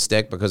stand-up didn't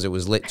stick because it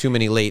was too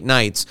many late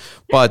nights.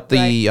 But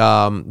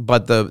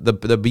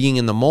the being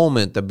in the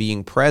moment, the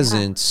being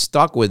present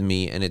stuck with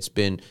me, and it's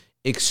been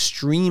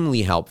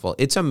extremely helpful.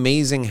 It's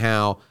amazing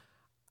how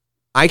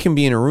I can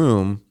be in a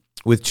room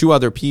with two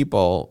other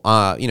people,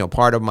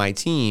 part of my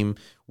team.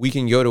 We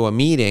can go to a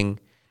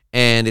meeting,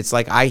 and it's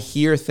like I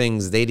hear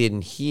things they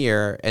didn't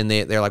hear, and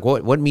they're like,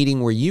 what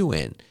meeting were you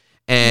in?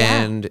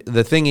 And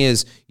the thing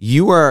is,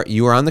 you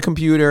were on the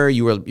computer.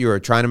 You were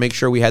trying to make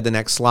sure we had the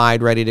next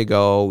slide ready to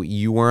go.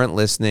 You weren't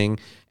listening,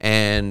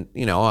 and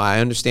I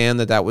understand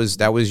that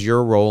was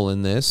your role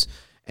in this.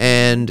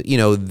 And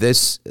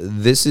this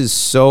is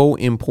so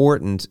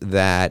important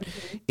that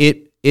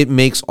it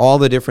makes all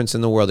the difference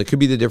in the world. It could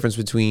be the difference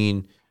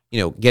between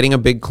getting a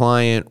big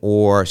client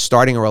or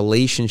starting a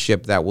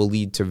relationship that will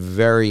lead to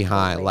very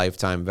high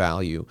lifetime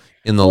value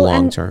in the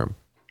long term.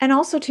 And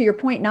also, to your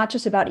point, not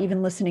just about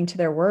even listening to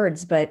their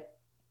words, but,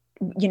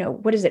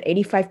 what is it?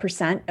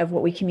 85% of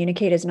what we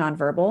communicate is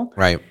nonverbal.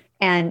 Right.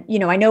 And,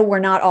 I know we're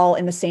not all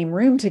in the same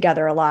room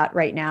together a lot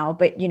right now,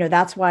 but,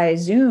 that's why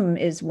Zoom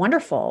is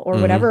wonderful, or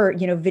whatever,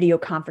 video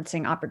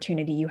conferencing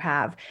opportunity you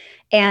have.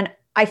 And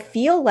I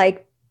feel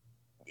like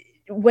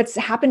what's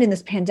happened in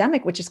this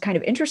pandemic, which is kind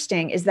of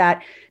interesting, is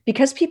that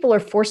because people are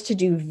forced to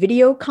do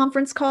video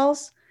conference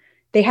calls,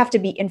 they have to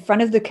be in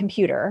front of the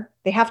computer.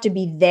 They have to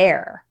be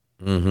there.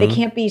 They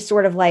can't be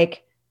sort of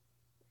like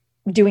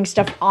doing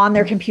stuff on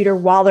their computer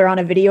while they're on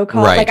a video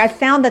call. Right. Like, I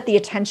found that the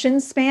attention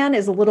span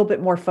is a little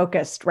bit more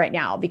focused right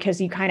now, because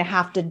you kind of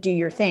have to do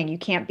your thing. You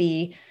can't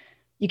be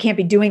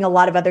doing a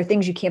lot of other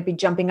things. You can't be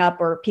jumping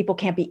up, or people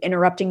can't be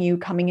interrupting you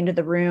coming into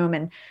the room.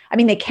 And I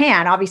mean, they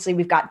can, obviously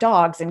we've got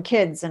dogs and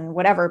kids and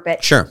whatever,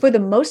 but for the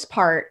most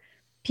part,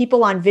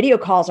 people on video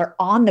calls are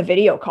on the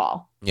video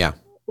call. Yeah.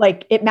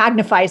 Like, it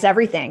magnifies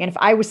everything. And if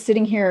I was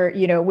sitting here,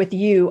 with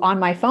you on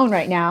my phone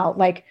right now,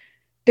 like,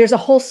 there's a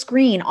whole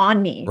screen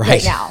on me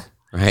right now.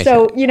 Right.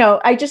 So,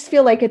 I just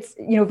feel like it's,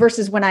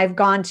 versus when I've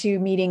gone to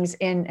meetings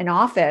in an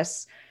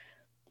office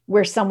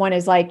where someone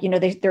is like,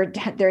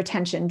 their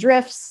attention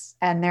drifts,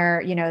 and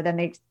they're,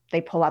 then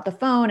they pull out the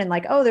phone and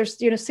like, oh, there's,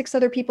 6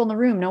 other people in the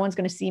room. No one's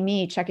going to see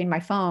me checking my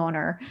phone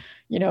or,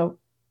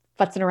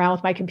 futzing around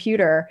with my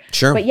computer.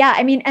 Sure. But yeah,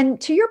 I mean, and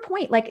to your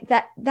point, like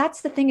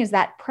that's the thing, is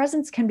that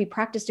presence can be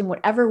practiced in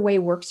whatever way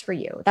works for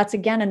you. That's,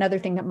 again, another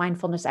thing that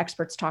mindfulness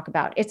experts talk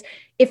about. It's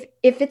if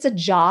it's a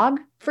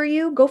jog for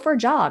you, go for a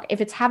jog. If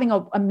it's having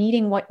a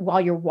meeting while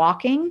you're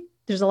walking,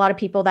 there's a lot of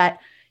people that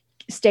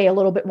stay a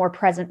little bit more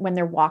present when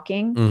they're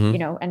walking,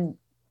 and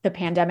the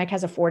pandemic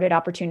has afforded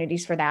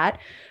opportunities for that.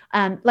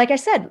 Like I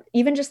said,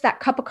 even just that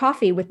cup of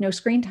coffee with no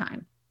screen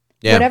time.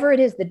 Yeah. Whatever it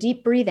is, the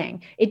deep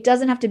breathing, it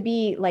doesn't have to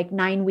be like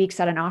 9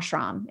 weeks at an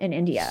ashram in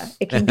India.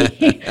 It can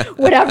be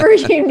whatever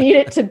you need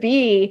it to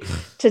be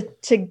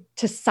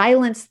to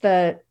silence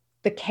the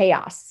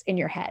chaos in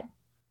your head.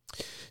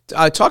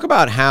 Talk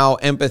about how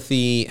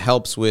empathy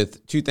helps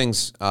with 2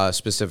 things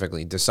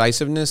specifically: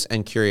 decisiveness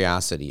and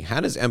curiosity.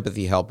 How does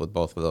empathy help with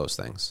both of those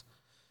things?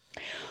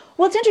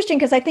 Well, it's interesting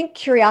because I think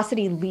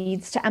curiosity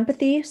leads to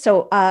empathy.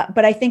 So,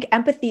 but I think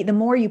empathy, the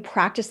more you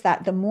practice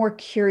that, the more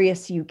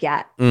curious you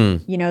get,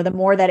 the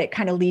more that it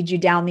kind of leads you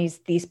down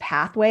these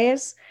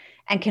pathways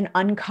and can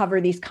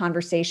uncover these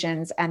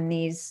conversations and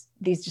these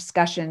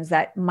discussions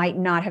that might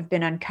not have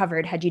been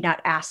uncovered had you not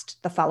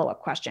asked the follow-up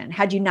question,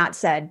 had you not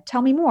said,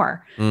 tell me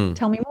more,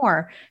 tell me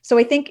more. So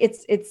I think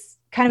it's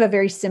kind of a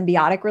very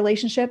symbiotic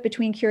relationship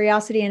between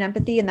curiosity and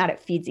empathy, and that it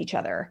feeds each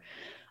other.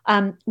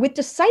 With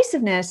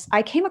decisiveness,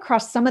 I came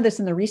across some of this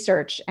in the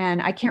research,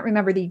 and I can't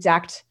remember the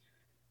exact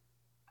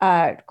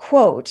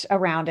quote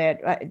around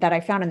it that I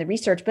found in the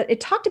research, but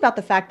it talked about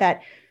the fact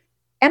that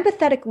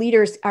empathetic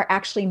leaders are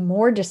actually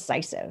more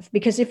decisive,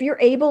 because if you're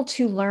able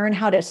to learn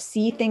how to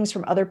see things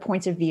from other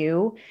points of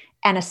view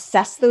and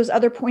assess those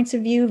other points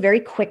of view very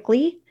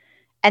quickly,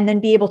 and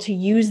then be able to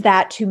use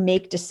that to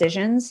make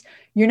decisions,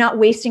 you're not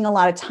wasting a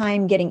lot of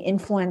time getting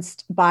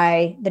influenced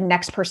by the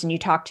next person you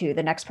talk to,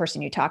 the next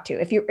person you talk to.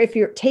 If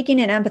you're taking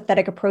an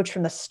empathetic approach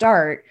from the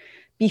start,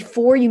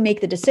 before you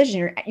make the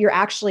decision, you're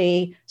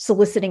actually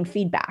soliciting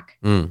feedback.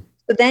 So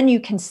then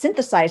you can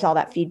synthesize all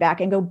that feedback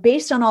and go,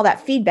 based on all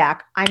that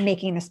feedback, I'm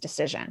making this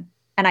decision,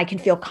 and I can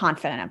feel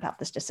confident about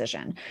this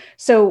decision.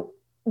 So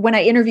when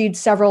I interviewed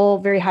several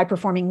very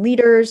high-performing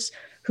leaders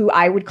who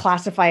I would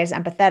classify as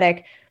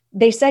empathetic,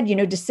 they said,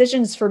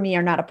 decisions for me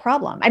are not a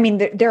problem. I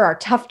mean, there are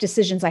tough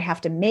decisions I have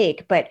to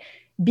make, but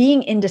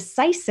being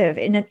indecisive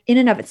in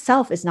and of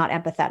itself is not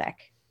empathetic,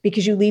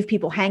 because you leave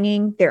people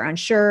hanging. They're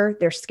unsure,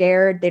 they're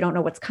scared, they don't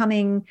know what's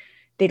coming,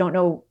 they don't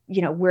know,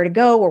 where to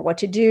go or what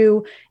to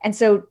do. And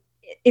so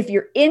if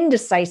you're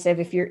indecisive,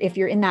 if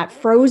you're in that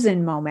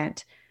frozen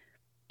moment,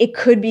 it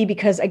could be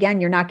because, again,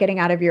 you're not getting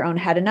out of your own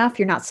head enough.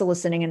 You're not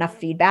soliciting enough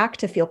feedback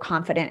to feel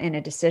confident in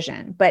a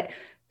decision. But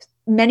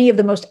many of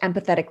the most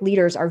empathetic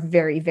leaders are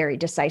very, very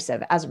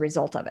decisive as a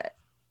result of it.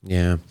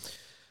 Yeah.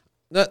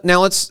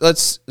 Now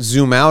let's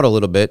zoom out a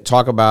little bit.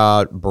 Talk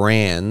about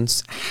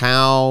brands.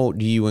 How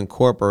do you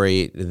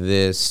incorporate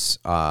this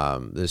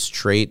this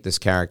trait, this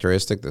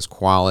characteristic, this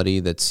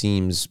quality that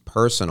seems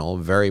personal,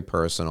 very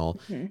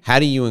personal? Mm-hmm. How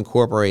do you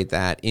incorporate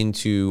that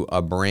into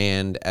a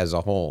brand as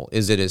a whole?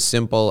 Is it as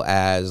simple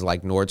as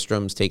like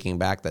Nordstrom's taking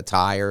back the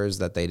tires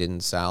that they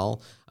didn't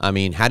sell? I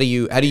mean, how do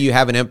you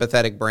have an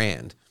empathetic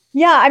brand?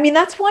 Yeah, I mean,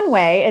 that's one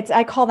way.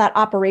 I call that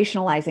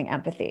operationalizing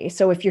empathy.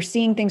 So if you're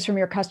seeing things from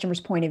your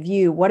customer's point of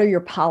view, what are your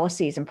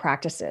policies and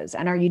practices?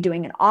 And are you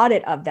doing an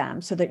audit of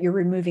them so that you're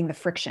removing the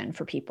friction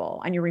for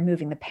people and you're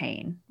removing the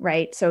pain,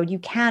 right? So you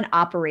can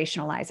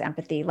operationalize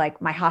empathy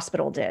like my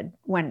hospital did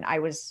when I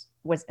was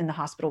in the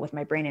hospital with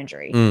my brain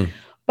injury. Mm.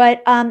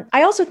 But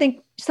I also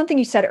think something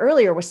you said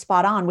earlier was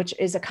spot on, which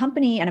is a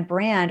company and a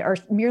brand are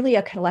merely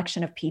a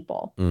collection of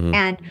people. Mm-hmm.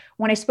 And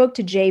when I spoke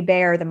to Jay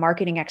Baer, the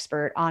marketing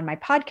expert on my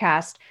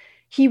podcast,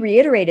 he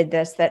reiterated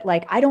this, that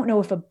like, I don't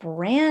know if a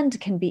brand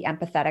can be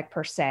empathetic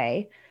per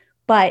se,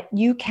 but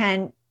you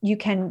can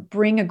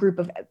bring a group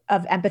of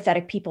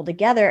empathetic people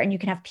together and you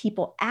can have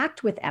people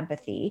act with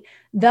empathy,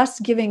 thus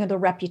giving the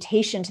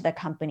reputation to the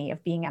company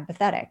of being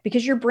empathetic,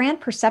 because your brand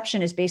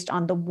perception is based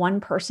on the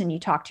one person you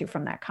talk to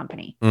from that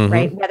company,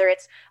 right? Whether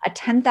it's a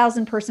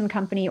 10,000 person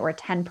company or a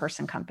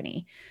 10-person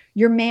company,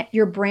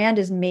 your brand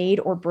is made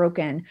or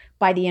broken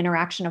by the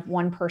interaction of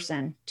one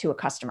person to a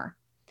customer.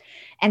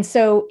 And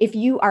so if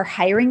you are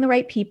hiring the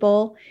right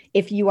people,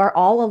 if you are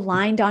all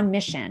aligned on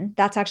mission,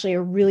 that's actually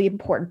a really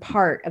important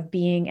part of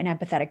being an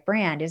empathetic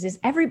brand does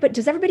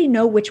everybody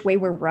know which way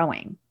we're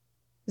rowing?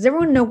 Does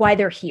everyone know why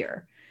they're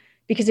here?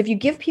 Because if you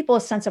give people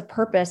a sense of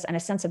purpose and a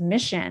sense of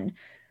mission,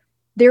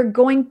 you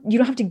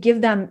don't have to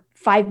give them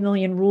 5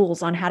 million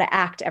rules on how to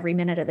act every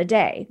minute of the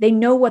day. They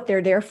know what they're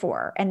there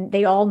for, and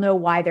they all know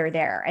why they're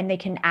there, and they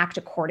can act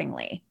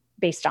accordingly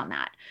based on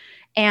that.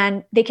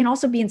 And they can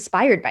also be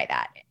inspired by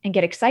that and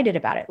get excited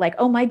about it. Like,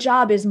 oh, my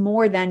job is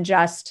more than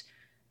just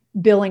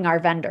billing our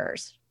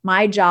vendors.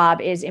 My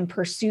job is in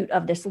pursuit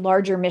of this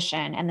larger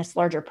mission and this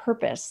larger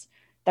purpose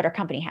that our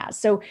company has.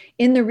 So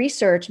in the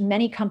research,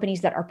 many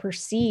companies that are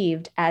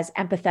perceived as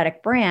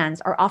empathetic brands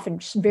are often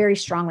very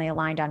strongly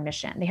aligned on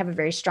mission. They have a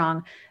very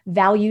strong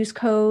values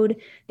code.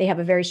 They have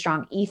a very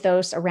strong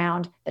ethos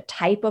around the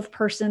type of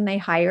person they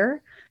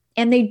hire.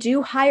 And they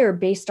do hire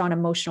based on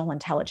emotional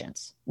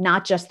intelligence,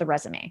 not just the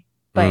resume.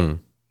 But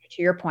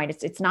to your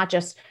point, it's not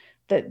just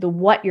the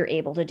what you're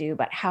able to do,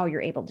 but how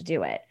you're able to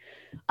do it.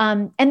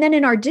 And then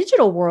in our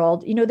digital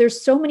world,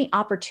 there's so many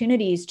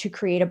opportunities to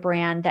create a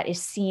brand that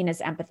is seen as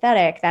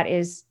empathetic, that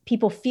is,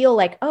 people feel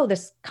like, oh,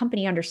 this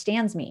company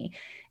understands me.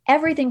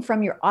 Everything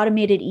from your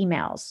automated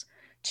emails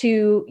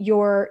to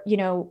your,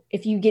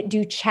 if you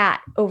do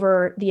chat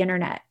over the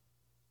internet,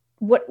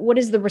 what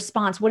is the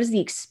response? What is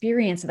the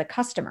experience of the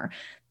customer?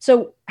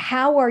 So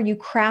how are you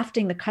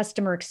crafting the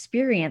customer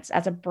experience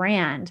as a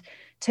brand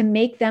to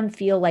make them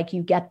feel like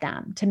you get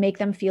them, to make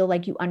them feel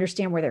like you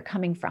understand where they're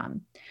coming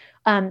from?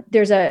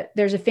 There's a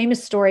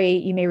famous story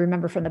you may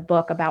remember from the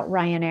book about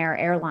Ryanair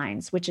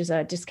Airlines, which is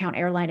a discount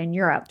airline in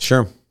Europe.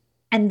 Sure.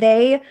 And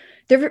they're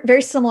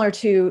very similar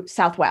to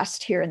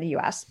Southwest here in the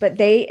US, but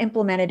they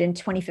implemented in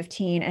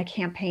 2015 a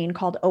campaign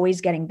called Always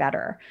Getting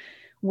Better,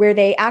 where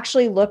they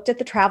actually looked at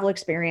the travel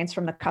experience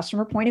from the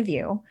customer point of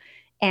view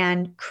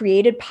and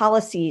created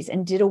policies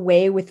and did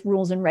away with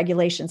rules and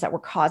regulations that were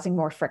causing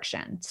more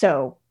friction.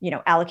 So,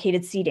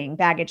 allocated seating,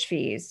 baggage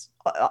fees,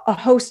 a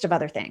host of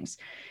other things.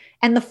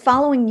 And the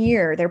following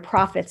year, their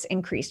profits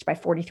increased by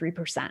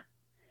 43%.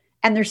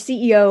 And their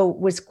CEO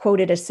was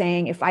quoted as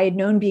saying, if I had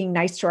known being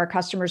nice to our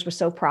customers was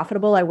so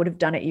profitable, I would have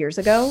done it years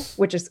ago,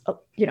 which is,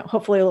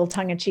 hopefully a little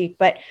tongue in cheek.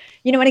 But,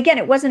 and again,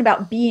 it wasn't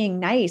about being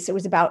nice. It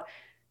was about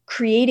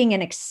creating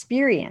an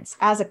experience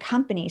as a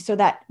company so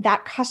that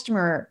that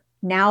customer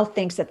now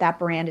thinks that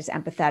brand is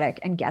empathetic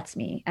and gets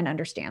me and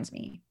understands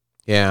me.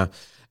 Yeah.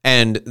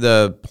 And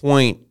the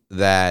point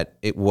that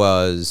it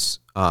was,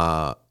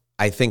 I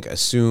think,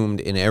 assumed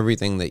in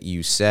everything that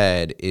you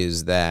said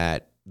is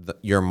that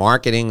your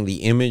marketing,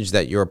 the image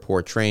that you're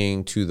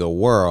portraying to the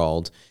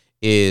world,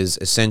 is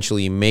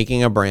essentially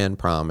making a brand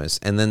promise,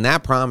 and then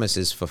that promise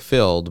is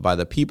fulfilled by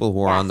the people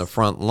who are on the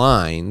front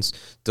lines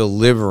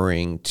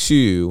delivering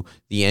to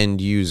the end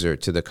user,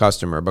 to the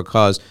customer,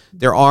 because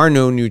there are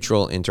no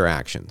neutral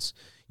interactions.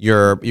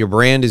 Your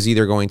brand is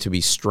either going to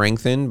be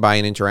strengthened by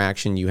an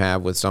interaction you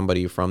have with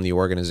somebody from the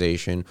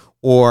organization,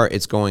 or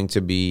it's going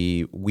to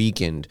be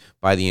weakened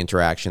by the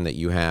interaction that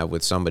you have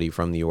with somebody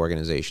from the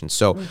organization.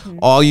 So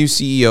all you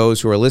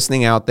CEOs who are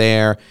listening out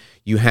there,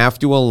 you have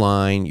to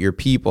align your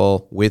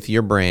people with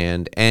your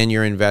brand, and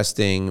you're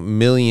investing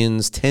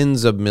millions,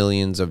 tens of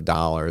millions of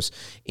dollars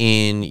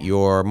in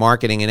your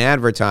marketing and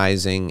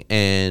advertising,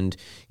 and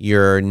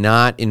you're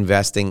not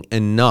investing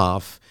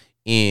enough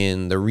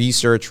in the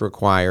research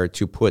required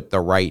to put the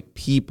right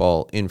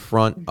people in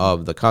front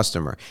of the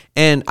customer.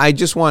 And I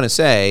just want to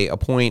say a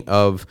point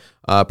of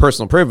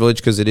personal privilege,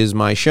 because it is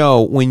my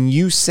show. When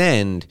you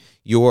send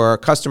your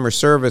customer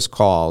service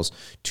calls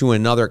to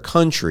another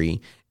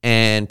country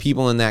and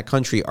people in that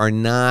country are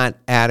not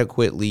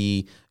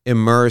adequately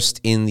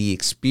immersed in the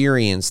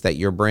experience that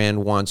your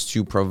brand wants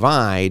to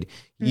provide,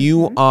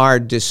 you are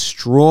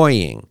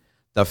destroying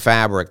the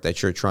fabric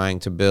that you're trying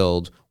to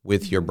build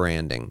with your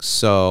branding.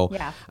 So,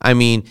 I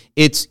mean,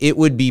 it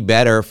would be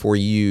better for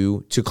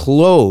you to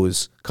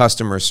close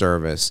customer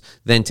service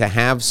than to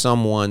have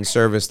someone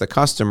service the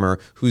customer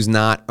who's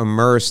not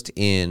immersed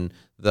in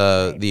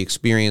the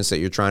experience that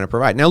you're trying to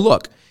provide. Now,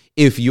 look,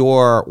 If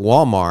you're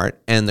Walmart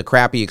and the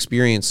crappy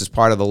experience is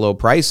part of the low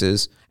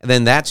prices,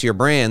 then that's your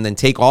brand. Then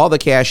take all the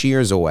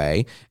cashiers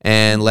away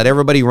and let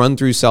everybody run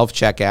through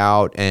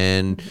self-checkout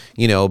and,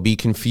 be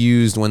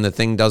confused when the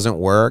thing doesn't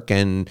work.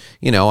 And,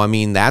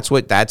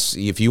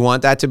 if you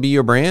want that to be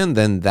your brand,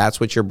 then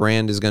that's what your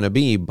brand is going to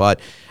be. But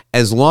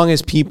as long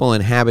as people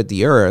inhabit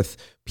the earth,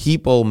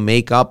 people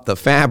make up the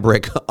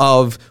fabric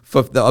of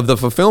the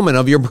fulfillment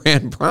of your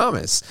brand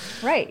promise.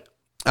 Right.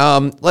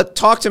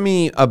 Talk to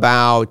me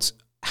about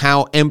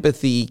how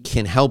empathy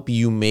can help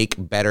you make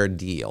better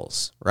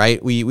deals,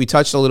 right? We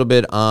touched a little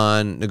bit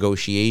on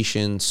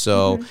negotiation.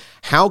 So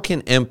how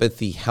can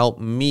empathy help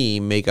me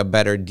make a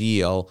better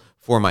deal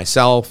for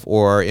myself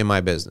or in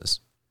my business?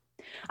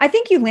 I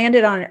think you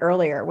landed on it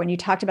earlier when you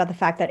talked about the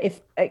fact that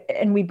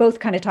and we both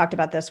kind of talked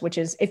about this, which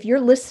is if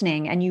you're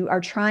listening and you are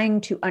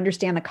trying to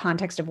understand the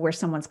context of where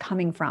someone's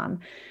coming from,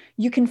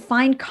 you can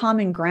find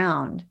common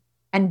ground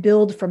and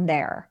build from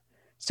there.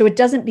 So it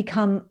doesn't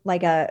become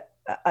like a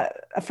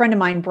friend of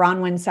mine,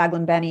 Bronwyn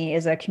Saglan-Benny,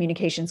 is a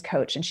communications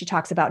coach, and she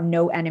talks about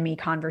no enemy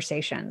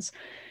conversations.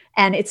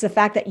 And it's the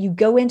fact that you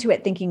go into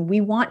it thinking we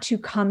want to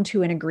come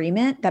to an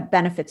agreement that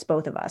benefits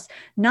both of us,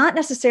 not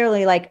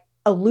necessarily like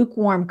a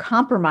lukewarm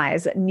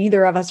compromise that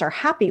neither of us are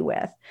happy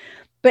with.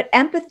 But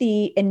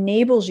empathy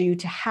enables you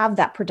to have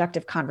that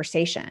productive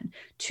conversation,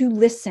 to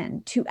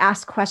listen, to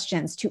ask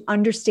questions, to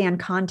understand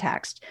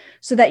context,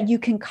 so that you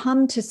can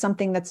come to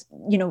something that's,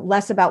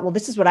 less about, well,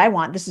 this is what I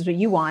want, this is what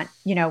you want,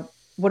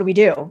 what do we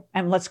do?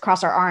 And let's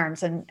cross our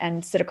arms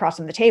and sit across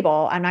from the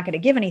table. I'm not going to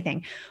give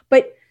anything.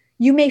 But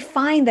you may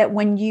find that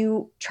when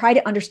you try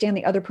to understand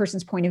the other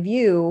person's point of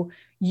view,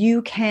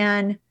 you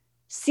can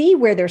see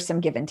where there's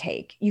some give and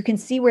take. You can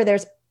see where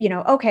there's,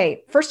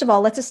 okay, first of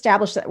all, let's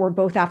establish that we're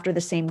both after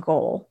the same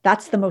goal.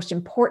 That's the most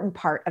important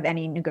part of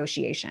any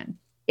negotiation,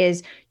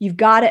 is you've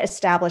got to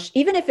establish,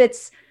 even if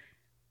it's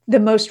the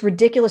most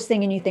ridiculous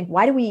thing and you think,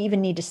 why do we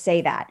even need to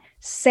say that?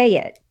 Say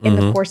it in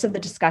the course of the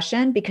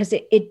discussion, because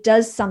it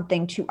does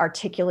something to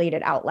articulate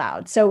it out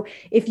loud. So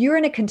if you're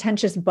in a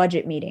contentious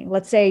budget meeting,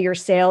 let's say you're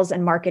sales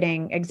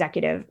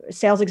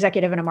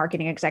executive and a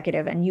marketing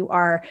executive, and you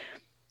are,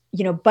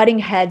 butting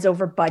heads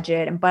over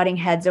budget and butting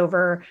heads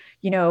over,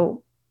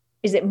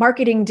 is it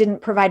marketing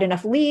didn't provide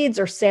enough leads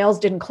or sales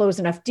didn't close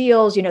enough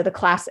deals?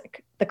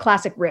 The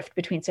classic rift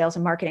between sales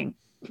and marketing.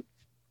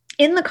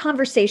 In the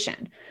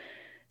conversation,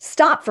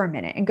 stop for a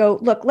minute and go,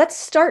 look, let's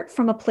start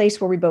from a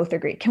place where we both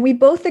agree. Can we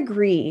both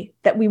agree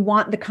that we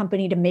want the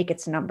company to make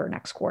its number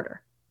next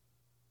quarter?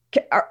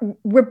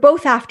 We're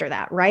both after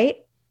that, right?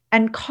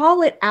 And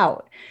call it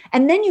out.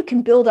 And then you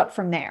can build up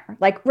from there.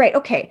 Like, right,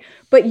 okay,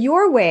 but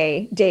your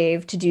way,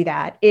 Dave, to do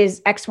that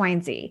is X, Y,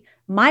 and Z.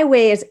 My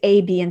way is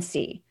A, B, and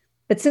C.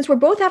 But since we're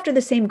both after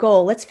the same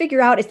goal, let's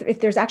figure out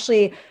if there's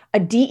actually a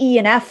D, E,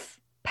 and F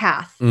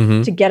path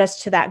to get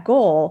us to that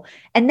goal.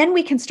 And then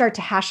we can start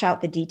to hash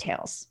out the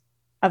details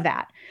of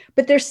that.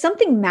 But there's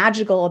something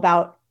magical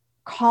about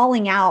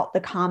calling out the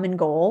common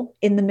goal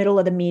in the middle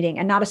of the meeting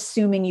and not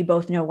assuming you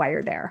both know why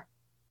you're there.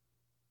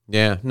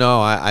 Yeah,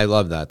 no, I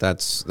love that.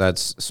 That's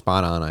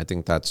spot on. I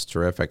think that's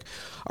terrific.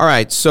 All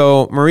right.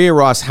 So Maria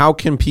Ross, how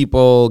can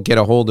people get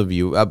a hold of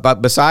you?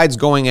 But besides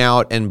going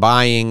out and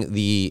buying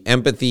the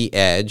Empathy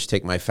Edge,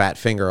 take my fat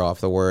finger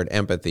off the word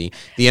empathy.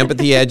 The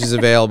Empathy Edge is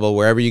available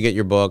wherever you get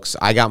your books.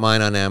 I got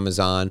mine on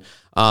Amazon.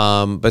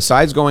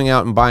 Besides going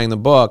out and buying the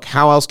book,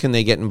 how else can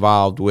they get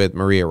involved with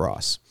Maria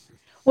Ross?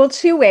 Well,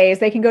 two ways.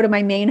 They can go to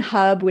my main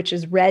hub, which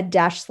is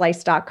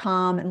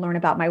red-slice.com, and learn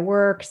about my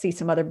work, see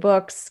some other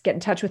books, get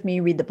in touch with me,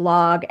 read the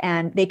blog,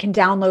 and they can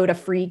download a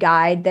free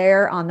guide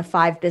there on the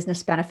 5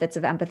 business benefits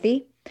of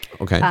empathy.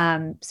 Okay.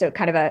 So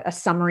kind of a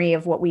summary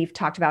of what we've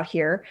talked about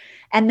here.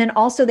 And then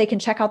also they can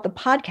check out the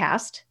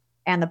podcast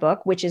and the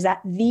book, which is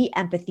at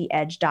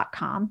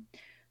theempathyedge.com.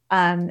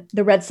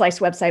 The Red Slice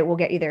website will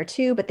get you there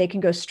too, but they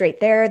can go straight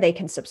there. They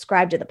can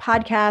subscribe to the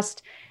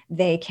podcast.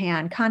 They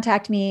can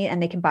contact me,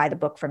 and they can buy the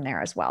book from there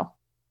as well.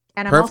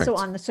 And I'm Perfect.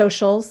 also on the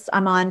socials.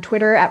 I'm on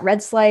Twitter at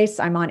Red Slice.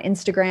 I'm on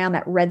Instagram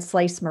at Red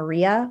Slice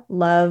Maria.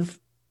 Love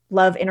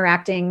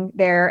interacting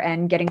there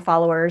and getting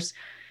followers.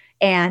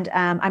 And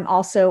I'm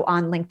also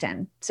on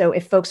LinkedIn. So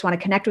if folks want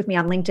to connect with me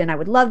on LinkedIn, I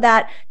would love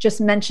that. Just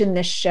mention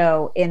this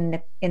show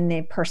in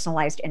the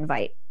personalized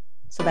invite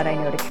so that I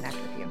know to connect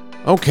with you.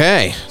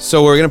 Okay,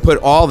 so we're going to put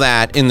all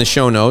that in the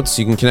show notes.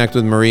 You can connect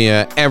with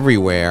Maria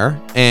everywhere,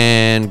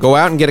 and go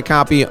out and get a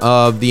copy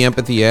of The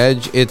Empathy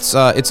Edge. It's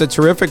a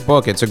terrific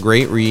book. It's a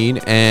great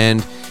read,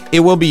 and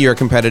it will be your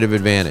competitive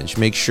advantage.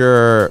 Make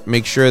sure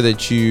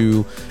that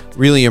you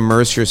really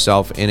immerse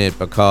yourself in it,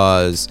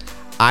 because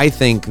I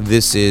think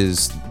this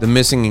is the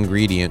missing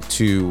ingredient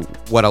to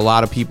what a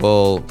lot of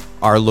people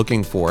are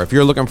looking for. If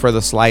you're looking for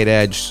the slight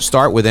edge,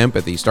 start with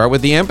empathy. Start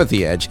with the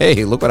empathy edge.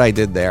 Hey, look what I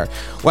did there.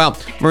 Well,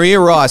 Maria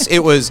Ross, it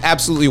was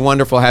absolutely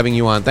wonderful having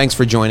you on. Thanks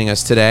for joining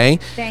us today.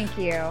 Thank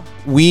you.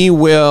 We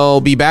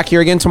will be back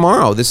here again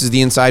tomorrow. This is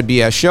the Inside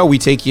BS Show. We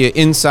take you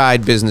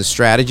inside business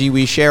strategy.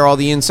 We share all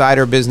the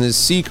insider business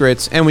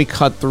secrets, and we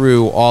cut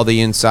through all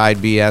the inside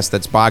BS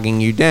that's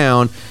bogging you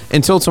down.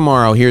 Until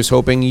tomorrow, here's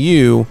hoping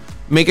you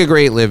make a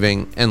great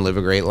living and live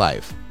a great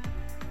life.